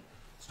 Tony!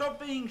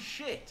 Stop being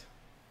shit!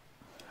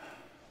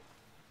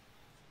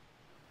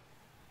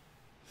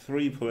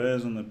 3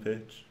 players on the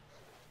pitch.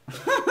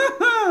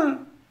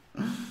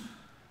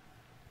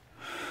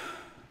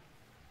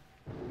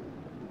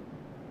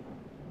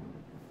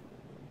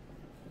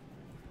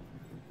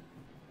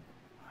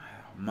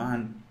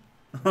 Man.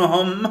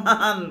 Oh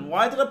man,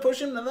 why did I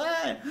push him to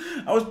there?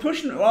 I was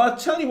pushing, well I'll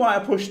tell you why I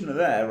pushed him to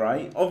there,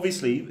 right?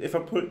 Obviously, if I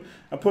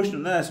pushed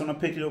him there so when I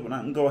pick it up and I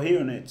can go here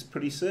and it's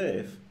pretty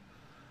safe.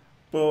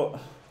 But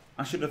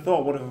I should have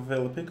thought, what if I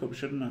fail the pickup,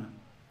 shouldn't I?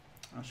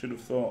 I should have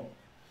thought,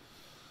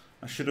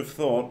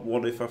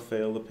 what if I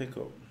fail the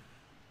pickup?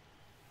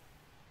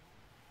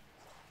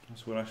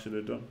 That's what I should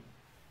have done.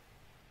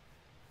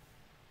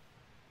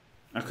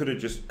 I could have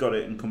just got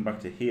it and come back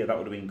to here, that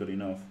would have been good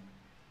enough.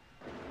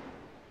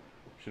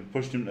 Should have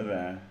pushed him to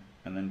there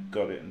and then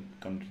got it and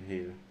gone to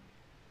here.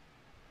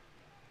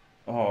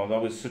 Oh,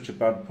 that was such a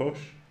bad push.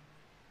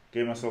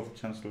 Gave myself a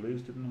chance to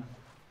lose, didn't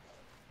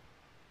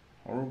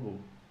I? Horrible.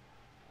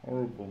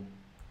 Horrible.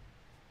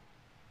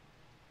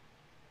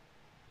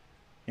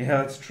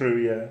 Yeah, that's true,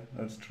 yeah,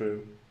 that's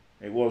true.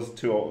 It was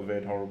 2 out of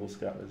 8 horrible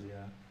scatters,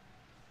 yeah.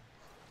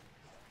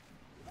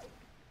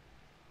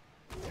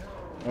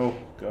 Oh,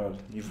 God,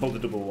 you've rolled a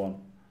double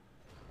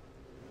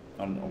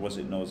 1. Or was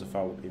it? No, it was a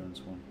foul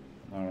appearance 1.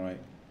 Alright.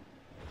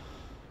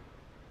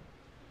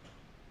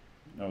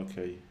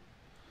 Okay.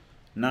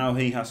 Now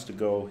he has to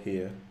go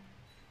here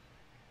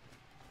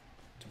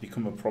to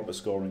become a proper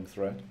scoring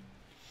threat.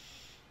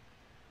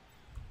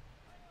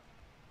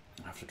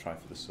 I have to try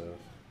for the serve.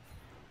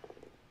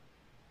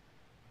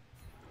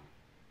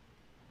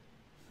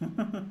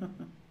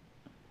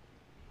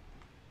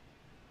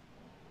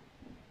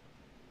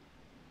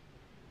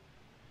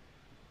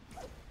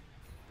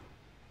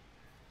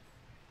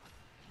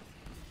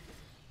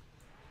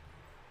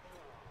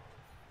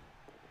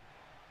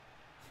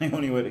 The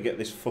only way to get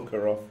this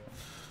fucker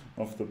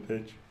off the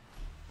pitch.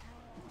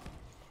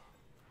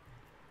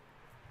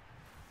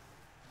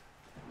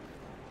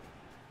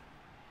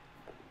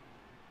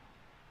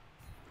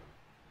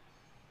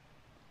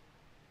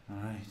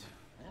 Alright.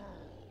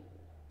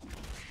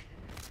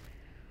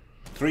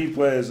 3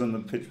 players on the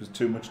pitch was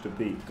too much to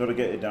beat. Got to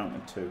get it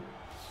down to 2.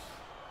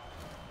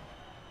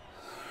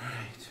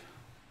 Right.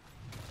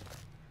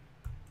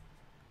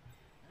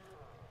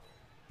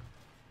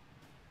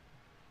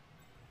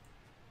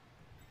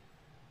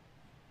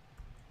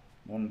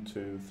 One,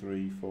 2,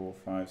 3, 4,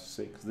 5,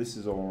 6. This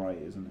is all right,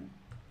 isn't it?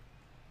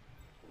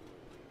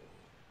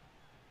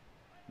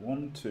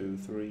 1, 2,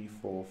 3,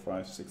 4,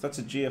 5, 6. That's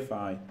a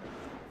GFI.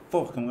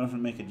 Fuck, I'm going to have to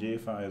make a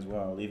GFI as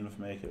well, even if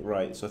I make it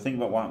right. So think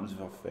about what happens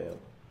if I fail.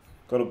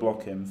 Got to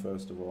block him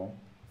first of all.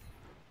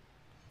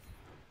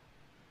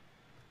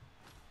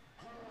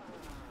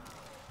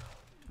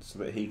 So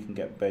that he can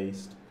get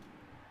based.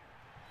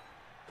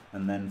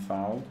 And then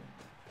fouled.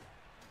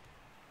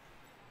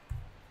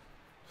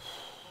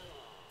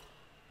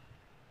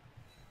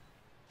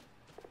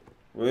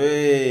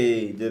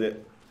 Way did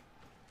it.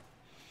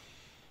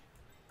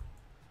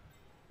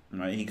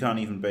 Right, he can't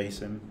even base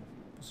him,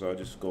 so I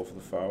just go for the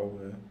foul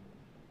there.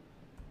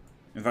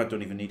 In fact, I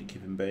don't even need to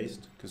keep him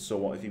based, because so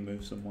what if he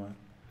moves somewhere?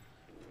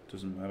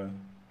 Doesn't matter.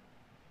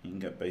 He can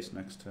get based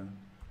next turn.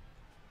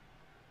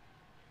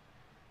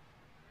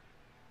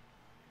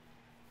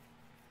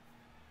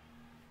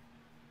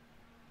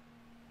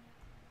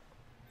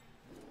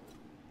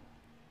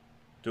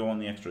 Do I want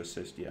the extra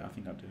assist? Yeah, I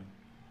think I do.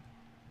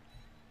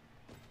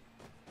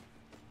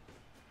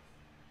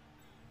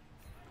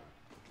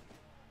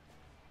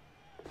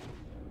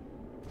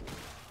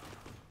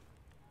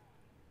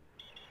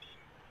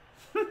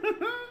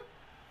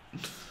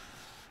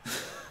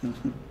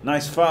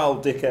 Nice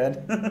foul,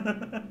 dickhead.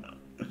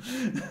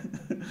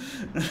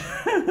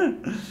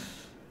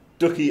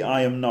 Ducky,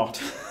 I am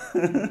not.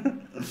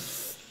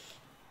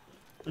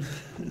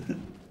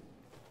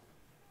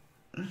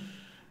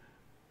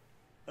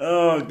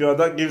 Oh god,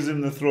 that gives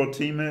him the throw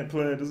teammate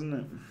play, doesn't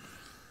it?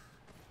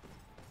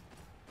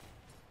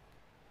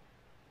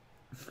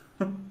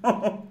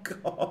 Oh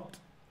god.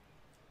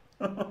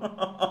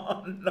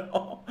 Oh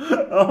no.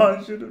 Oh,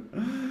 I should have.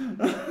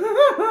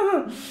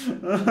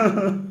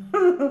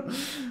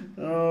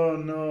 Oh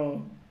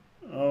no.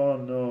 Oh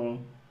no.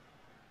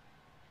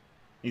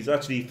 He's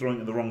actually throwing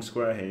at the wrong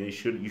square here.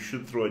 You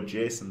should throw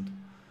adjacent.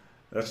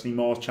 There's actually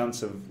more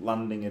chance of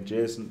landing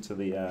adjacent to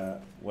the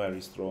where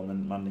he's thrown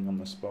than landing on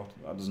the spot.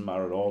 That doesn't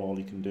matter at all. All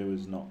he can do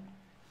is not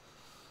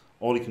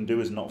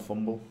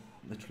fumble.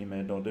 Literally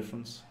made no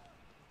difference.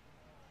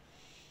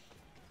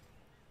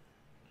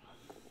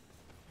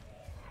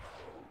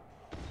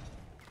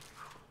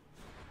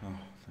 Oh,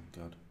 thank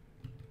God.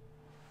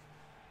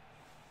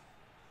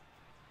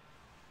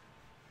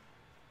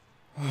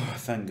 Oh,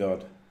 thank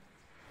God.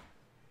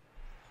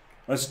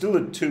 There's still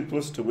a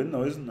 2+ to win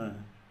though, isn't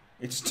there?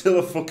 It's still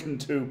a fucking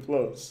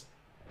 2+.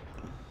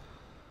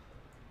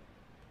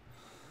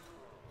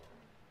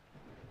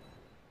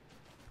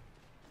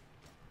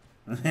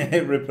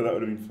 Ripper, that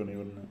would have been funny,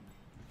 wouldn't it?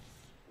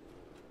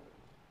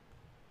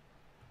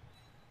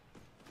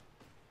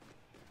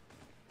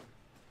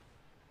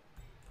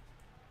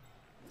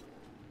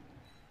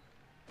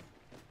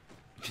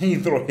 Can you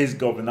throw his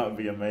goblin? That would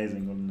be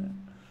amazing, wouldn't it?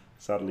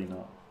 Sadly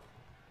not.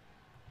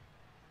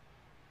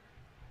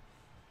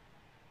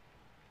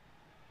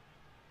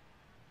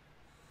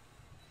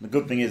 The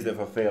good thing is that if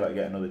I fail, I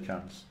get another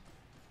chance.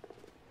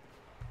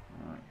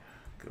 Alright,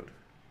 good.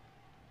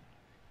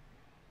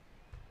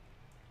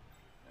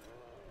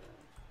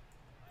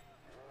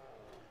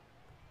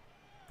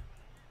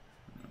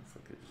 Oh,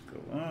 fuck it, just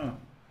go. Ah,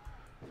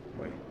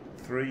 wait.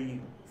 3,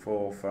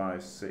 4,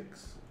 5,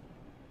 6.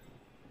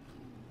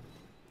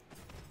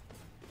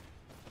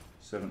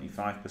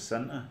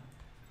 75%er.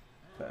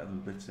 Better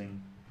than blitzing.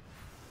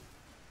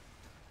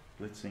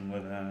 Blitzing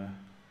with a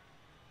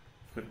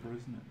Clipper,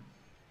 isn't it?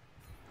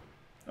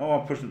 Oh,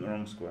 I'm pushing the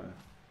wrong square.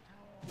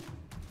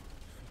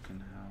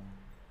 Fucking hell.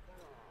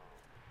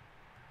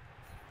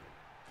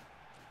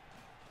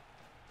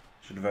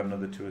 Should have had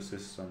another 2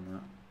 assists on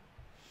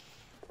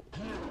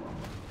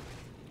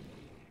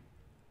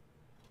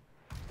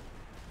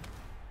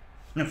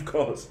that. Of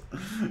course.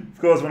 Of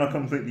course, when I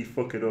completely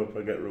fuck it up,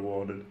 I get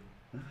rewarded.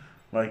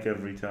 Like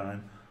every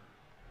time.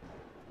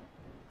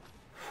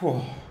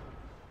 Whoa.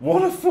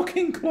 What a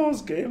fucking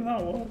close game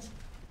that was.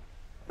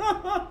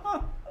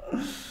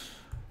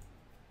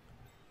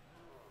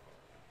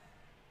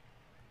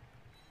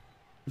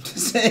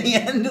 Just at the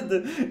end of the,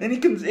 and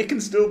it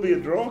can still be a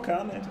draw,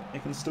 can't it?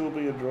 It can still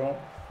be a draw.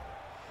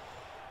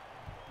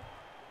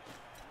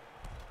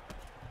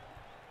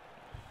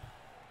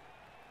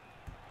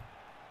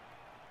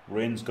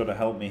 Rain's got to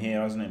help me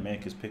here, hasn't it?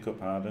 Make his pickup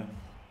harder.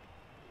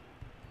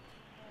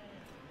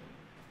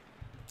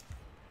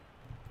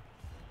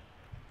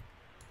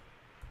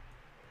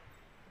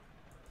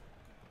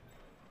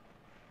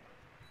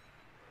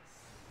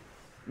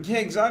 Yeah,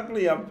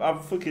 exactly.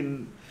 I've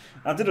fucking.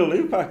 I did a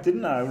loop hack,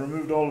 didn't I? I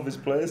removed all of his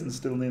players and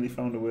still nearly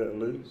found a way to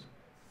lose.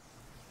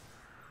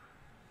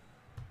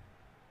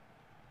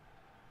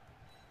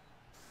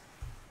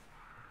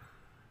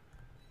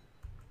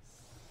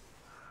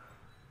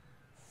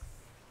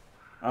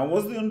 I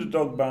was the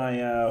underdog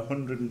by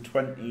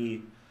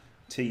 120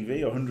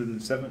 TV or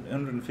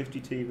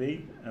 150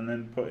 TV, and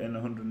then put in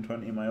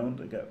 120 of my own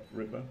to get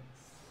Ripper.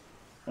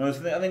 I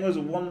think it was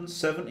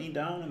 170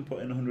 down and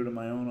put in 100 of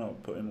my own, or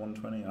put in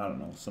 120. I don't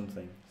know,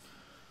 something.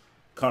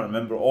 Can't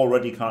remember.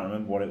 Already can't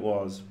remember what it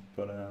was.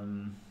 But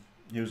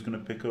he was going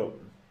to pick up.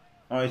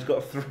 Oh, he's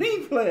got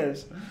 3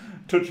 players.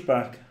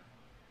 Touchback.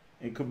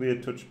 It could be a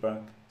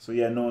touchback. So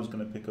yeah, no one's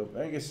going to pick up.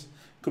 I guess it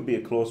could be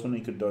a close one.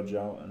 He could dodge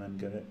out and then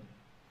get it.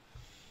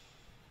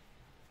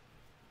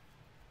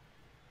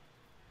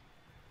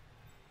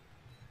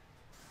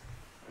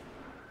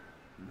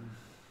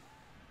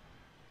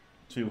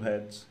 Two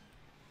heads.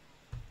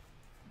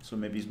 So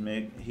maybe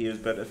here's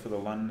better for the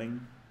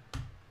landing.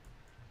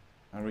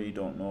 I really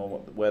don't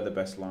know where the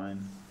best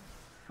line.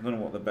 I don't know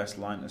what the best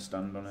line to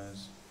stand on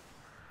is.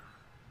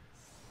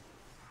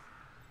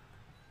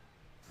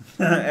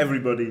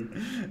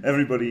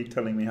 everybody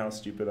telling me how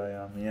stupid I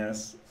am.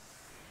 Yes.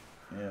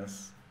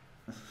 Yes.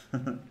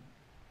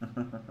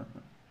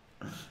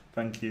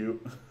 Thank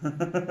you.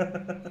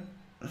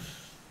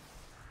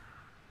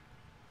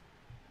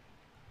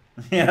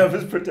 Yeah, I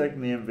was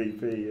protecting the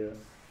MVP, yeah.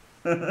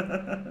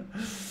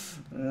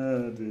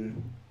 Oh dear.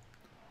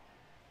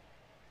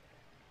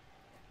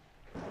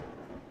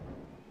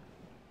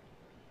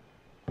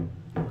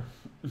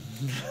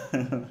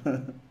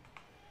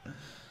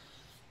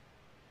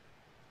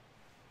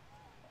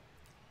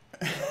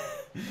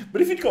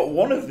 But if he'd got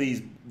one of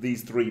these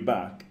 3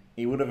 back,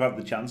 he would have had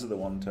the chance of the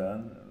 1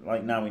 turn.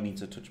 Like now he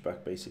needs a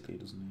touchback basically,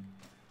 doesn't he?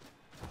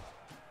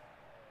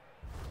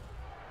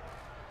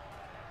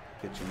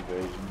 Pitch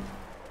invasion.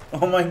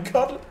 Oh my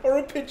god, or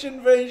a pitch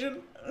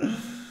invasion!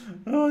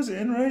 Oh, is it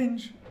in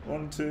range?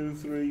 1, 2,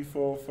 3,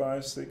 4,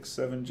 5, 6,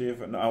 7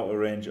 GF out of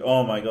range.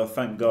 Oh my god,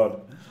 thank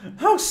God.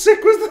 How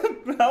sick was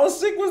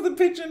the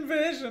pitch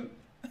invasion?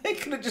 He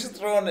could have just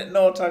thrown it,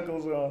 no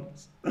tackle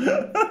zones.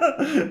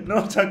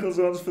 No tackle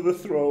zones for the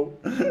throw.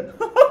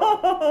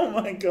 Oh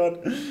my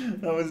god.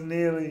 That was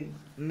nearly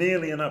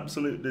an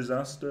absolute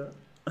disaster.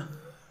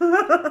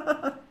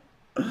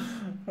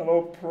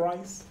 Hello,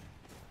 Price.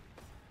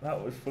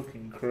 That was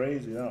fucking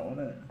crazy, that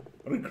wasn't it?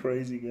 What a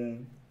crazy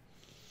game.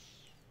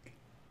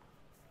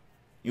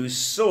 He was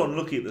so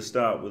unlucky at the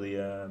start with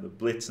the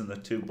blitz and the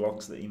 2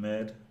 blocks that he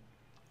made,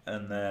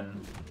 and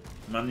then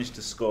managed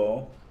to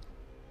score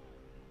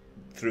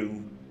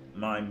through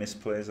my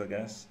misplays, I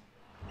guess,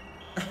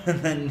 and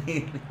then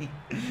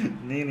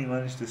nearly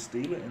managed to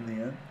steal it in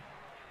the end.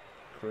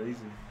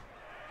 Crazy.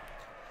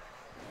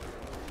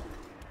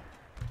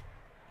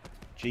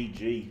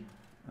 GG,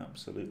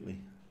 absolutely.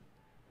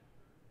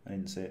 I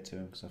didn't say it to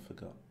him because I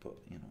forgot, but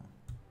you know,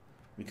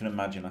 we can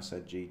imagine I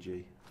said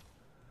GG.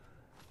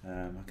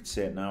 I could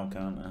say it now,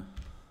 can't I?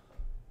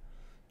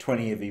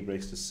 20 AV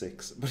breaks to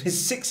 6. But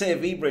his 6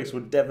 AV breaks were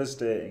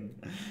devastating.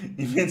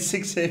 He made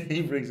 6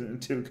 AV breaks into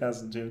 2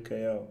 Cas and 2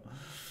 KO.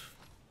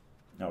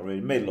 Not really.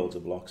 Made loads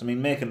of blocks. I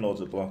mean, making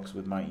loads of blocks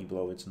with Mighty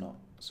Blow, it's not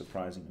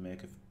surprising to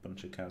make a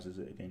bunch of Cas, is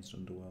it, against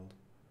Underworld?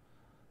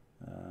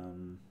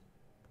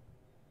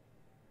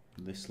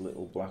 This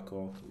little Black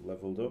Orc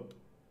leveled up.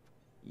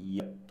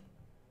 Yep.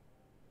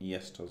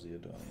 Yes,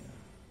 Toziador, yeah.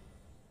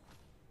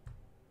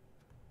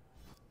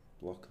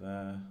 Block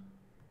there.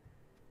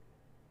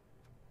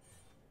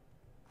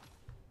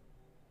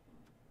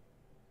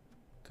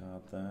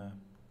 Guard there.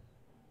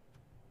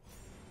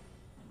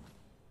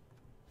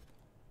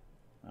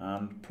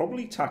 And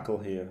probably tackle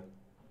here.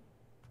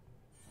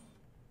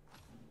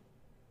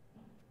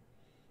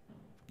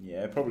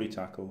 Yeah, probably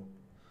tackle.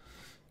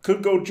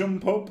 Could go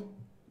jump up,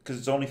 because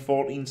it's only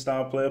 14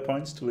 star player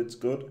points till it's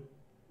good.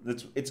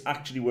 It's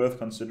actually worth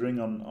considering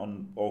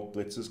on Orc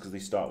Blitzers, because they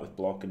start with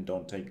block and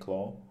don't take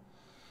claw.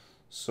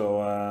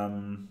 So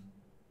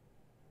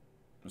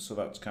so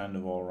that's kind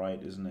of all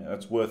right, isn't it?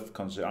 That's worth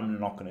considering. I'm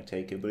not going to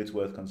take it, but it's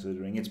worth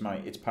considering. It's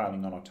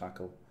piling on or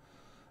tackle.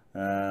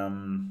 Are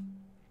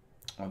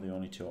the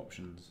only 2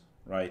 options.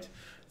 Right.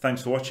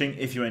 Thanks for watching.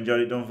 If you enjoyed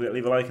it, don't forget to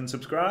leave a like and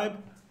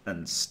subscribe,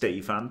 and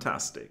stay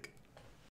fantastic.